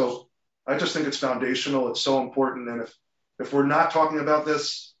 So I just think it's foundational. It's so important. And if we're not talking about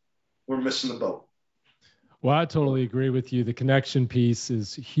this, we're missing the boat. Well, I totally agree with you. The connection piece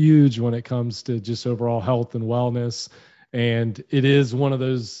is huge when it comes to just overall health and wellness. And it is one of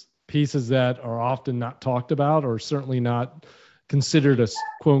those pieces that are often not talked about, or certainly not considered a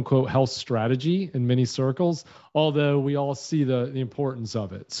quote unquote health strategy in many circles, although we all see the importance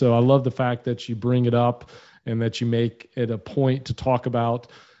of it. So I love the fact that you bring it up and that you make it a point to talk about.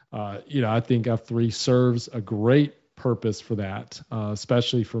 I think F3 serves a great purpose for that,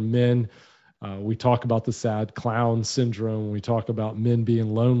 especially for men. We talk about the sad clown syndrome. We talk about men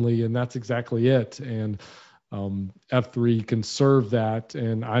being lonely, and that's exactly it. And F3 can serve that.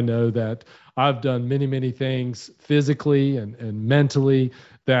 And I know that I've done many, many things physically and mentally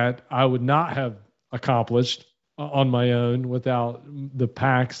that I would not have accomplished on my own without the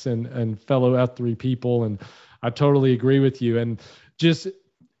packs and fellow F3 people. And I totally agree with you. And just,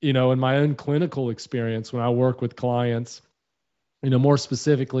 in my own clinical experience, when I work with clients, more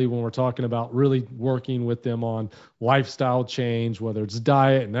specifically when we're talking about really working with them on lifestyle change, whether it's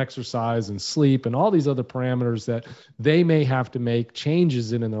diet and exercise and sleep and all these other parameters that they may have to make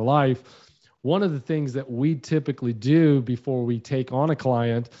changes in their life. One of the things that we typically do before we take on a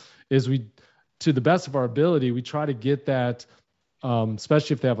client is to the best of our ability, we try to get that,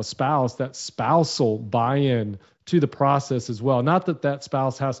 especially if they have a spouse, that spousal buy-in to the process as well. Not that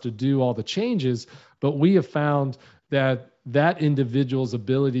spouse has to do all the changes, but we have found that individual's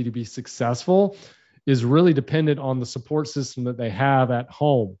ability to be successful is really dependent on the support system that they have at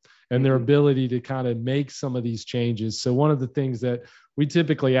home and their ability to kind of make some of these changes. So one of the things that we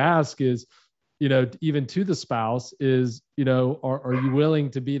typically ask is, even to the spouse is, are you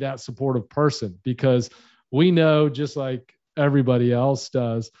willing to be that supportive person? Because we know, just like everybody else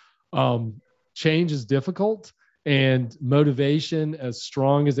does, change is difficult. And motivation, as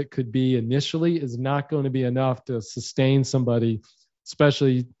strong as it could be initially, is not going to be enough to sustain somebody,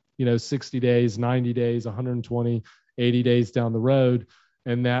 especially, 60 days, 90 days, 120, 80 days down the road.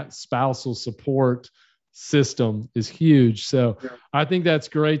 And that spousal support system is huge. So I think that's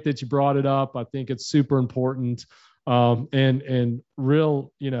great that you brought it up. I think it's super important. And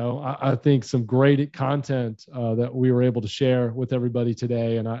real, I think some great content that we were able to share with everybody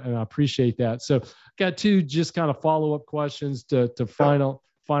today, and I appreciate that. So, got two just kind of follow-up questions to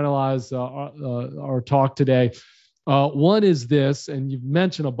finalize our talk today. One is this, and you've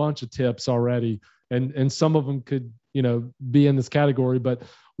mentioned a bunch of tips already, and some of them could be in this category, but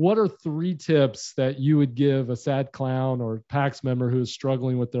what are 3 tips that you would give a sad clown or PAX member who is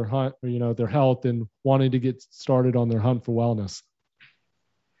struggling with their hunt, or, their health and wanting to get started on their hunt for wellness?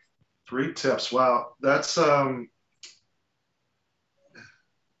 3 tips. Wow. That's a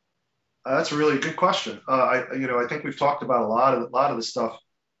really good question. I think we've talked about a lot of the stuff,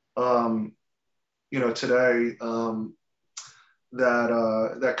 today,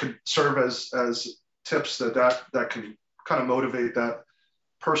 that could serve as tips that can kind of motivate that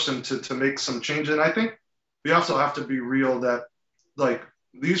person to make some change. And I think we also have to be real that, like,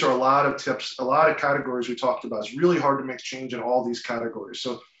 these are a lot of tips, a lot of categories we talked about. It's really hard to make change in all these categories.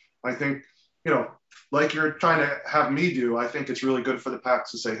 So I think, like you're trying to have me do, I think it's really good for the PACs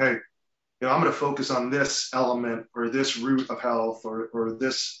to say, hey, I'm going to focus on this element or this root of health or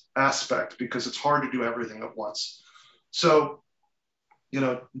this aspect, because it's hard to do everything at once. So,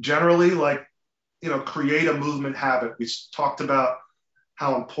 generally, like, create a movement habit. We talked about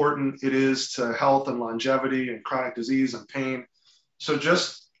how important it is to health and longevity and chronic disease and pain. So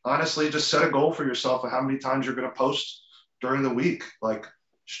just honestly, just set a goal for yourself of how many times you're going to post during the week. Like,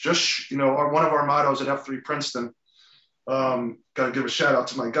 just, one of our mottos at F3 Princeton, got to give a shout out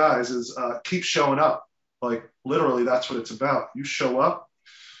to my guys, is keep showing up. Like, literally, that's what it's about. You show up,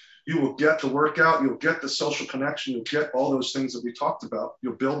 you will get the workout, you'll get the social connection, you'll get all those things that we talked about.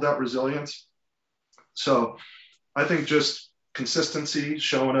 You'll build that resilience. So I think just consistency,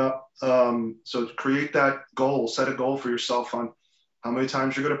 showing up. So create that goal, set a goal for yourself on how many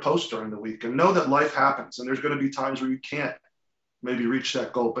times you're going to post during the week, and know that life happens and there's going to be times where you can't maybe reach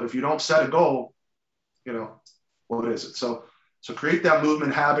that goal. But if you don't set a goal, what is it? So create that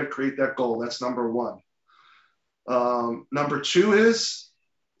movement habit, create that goal. That's number 1. Number 2 is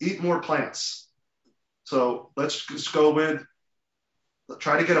eat more plants. So let's just go with,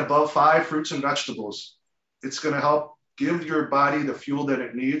 try to get above 5 fruits and vegetables. It's going to help give your body the fuel that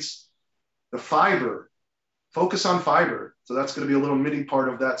it needs. The fiber, focus on fiber. So that's going to be a little mini part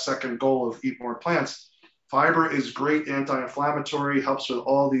of that second goal of eat more plants. Fiber is great anti-inflammatory, helps with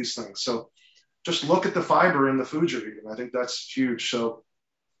all these things. So just look at the fiber in the foods you're eating. I think that's huge. So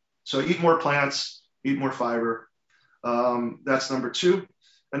eat more plants, eat more fiber. That's number two.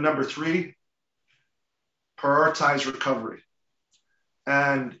 And number three, prioritize recovery.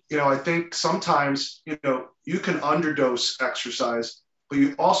 And, I think sometimes, you can underdose exercise, but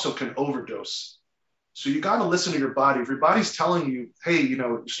you also can overdose. So you got to listen to your body. If your body's telling you, hey,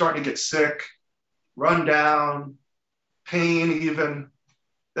 you're starting to get sick, run down, pain even,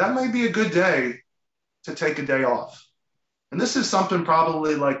 that might be a good day to take a day off. And this is something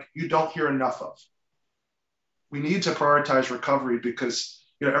probably like you don't hear enough of. We need to prioritize recovery because,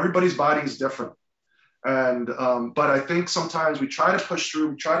 everybody's body is different. And, but I think sometimes we try to push through,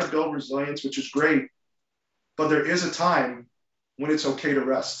 we try to build resilience, which is great, but there is a time when it's okay to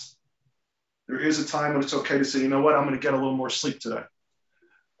rest. There is a time when it's okay to say, you know what, I'm going to get a little more sleep today.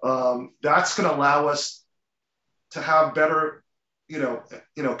 That's going to allow us to have better,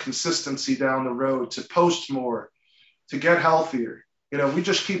 consistency down the road, to post more, to get healthier. We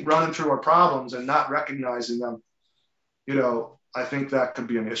just keep running through our problems and not recognizing them. I think that could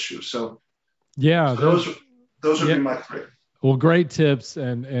be an issue. So yeah, those would be my three. Well, great tips.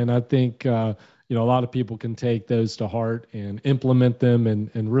 And I think, a lot of people can take those to heart and implement them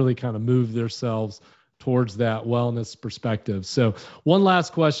and really kind of move themselves towards that wellness perspective. So one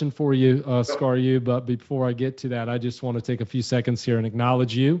last question for you, ScarU, but before I get to that, I just want to take a few seconds here and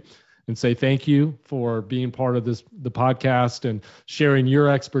acknowledge you and say thank you for being part of the podcast and sharing your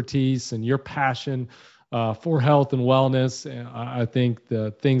expertise and your passion for health and wellness. And I think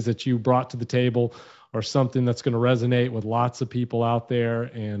the things that you brought to the table are something that's going to resonate with lots of people out there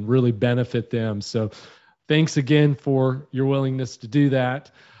and really benefit them. So thanks again for your willingness to do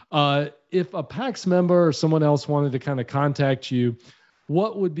that. If a PAX member or someone else wanted to kind of contact you,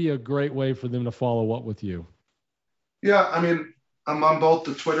 what would be a great way for them to follow up with you? Yeah, I mean, I'm on both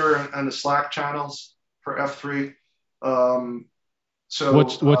the Twitter and the Slack channels for F3. So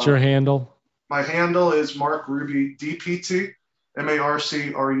what's your handle? My handle is Marc Ruby DPT,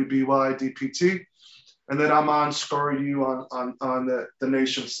 MarcRuby DPT. And then I'm on ScarU on the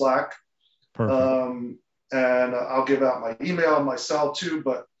Nation Slack. Perfect. And I'll give out my email and my cell too,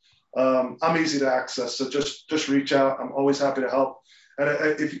 but I'm easy to access. So just reach out. I'm always happy to help. And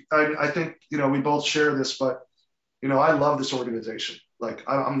I think, we both share this, but, I love this organization. Like,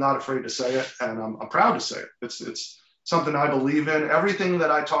 I'm not afraid to say it, and I'm proud to say it. It's something I believe in. Everything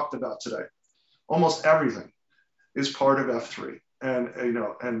that I talked about today, almost everything, is part of F3. And,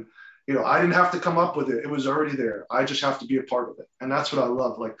 I didn't have to come up with it. It was already there. I just have to be a part of it. And that's what I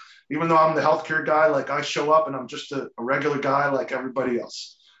love. Like, even though I'm the healthcare guy, like, I show up and I'm just a regular guy like everybody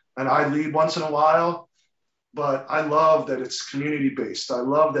else. And I lead once in a while, but I love that it's community-based. I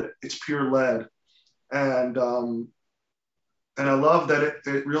love that it's peer-led. And I love that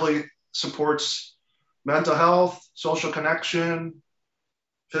it really supports mental health, social connection,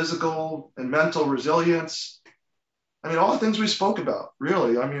 physical and mental resilience. I mean, all the things we spoke about,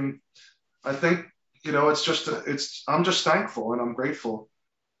 really. I mean, I think, I'm just thankful and I'm grateful.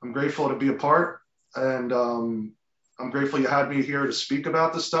 I'm grateful to be a part, and I'm grateful you had me here to speak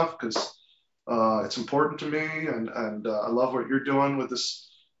about this stuff because it's important to me, and I love what you're doing with this,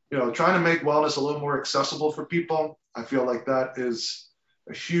 trying to make wellness a little more accessible for people. I feel like that is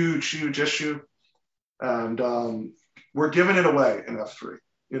a huge, huge issue, and we're giving it away in F3.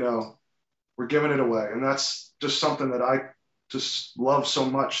 We're giving it away, and that's just something that I just love so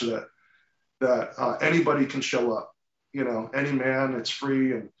much, that anybody can show up. Any man, it's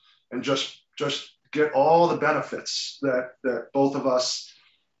free, and just get all the benefits that both of us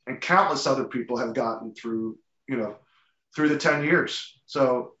and countless other people have gotten through the 10 years.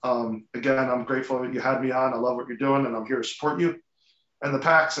 So again, I'm grateful that you had me on. I love what you're doing, and I'm here to support you and the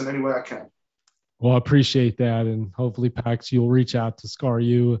PAX in any way I can. Well, I appreciate that. And hopefully, PAX, you'll reach out to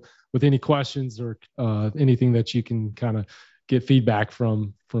ScarU with any questions or anything that you can kind of get feedback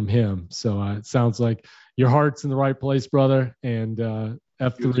from him. So it sounds like your heart's in the right place, brother. And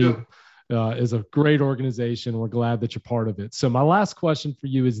F3 is a great organization. We're glad that you're part of it. So my last question for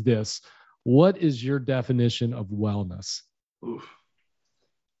you is this: what is your definition of wellness? Oof.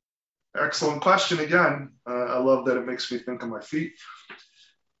 Excellent question again. I love that it makes me think on my feet.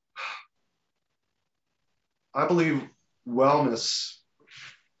 I believe wellness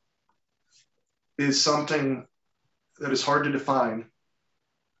is something that is hard to define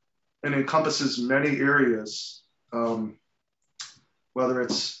and encompasses many areas, whether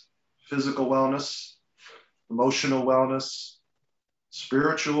it's physical wellness, emotional wellness,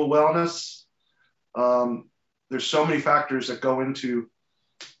 spiritual wellness. There's so many factors that go into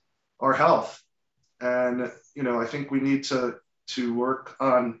our health. And, I think we need to work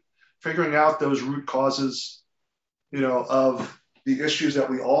on figuring out those root causes, of the issues that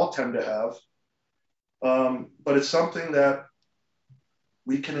we all tend to have, But it's something that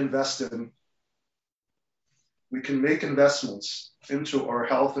we can invest in. We can make investments into our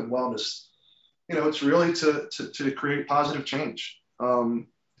health and wellness. It's really to create positive change.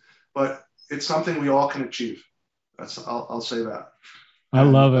 But it's something we all can achieve. I'll say that. I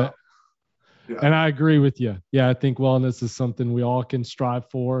love it. Yeah. And I agree with you. Yeah, I think wellness is something we all can strive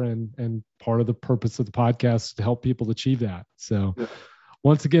for, and part of the purpose of the podcast is to help people achieve that. So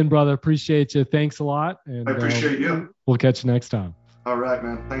once again, brother, appreciate you. Thanks a lot. And I appreciate you. We'll catch you next time. All right,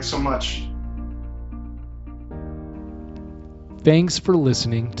 man. Thanks so much. Thanks for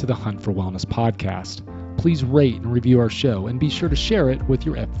listening to the Hunt for Wellness podcast. Please rate and review our show and be sure to share it with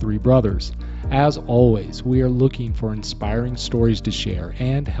your F3 brothers. As always, we are looking for inspiring stories to share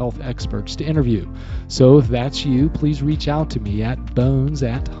and health experts to interview. So if that's you, please reach out to me at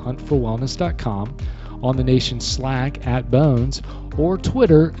bones@huntforwellness.com, on the nation's Slack @bones, or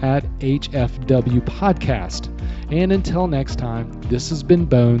Twitter @HFW Podcast. And until next time, this has been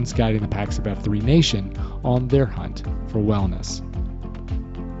Bones guiding the packs of F3 Nation on their hunt for wellness.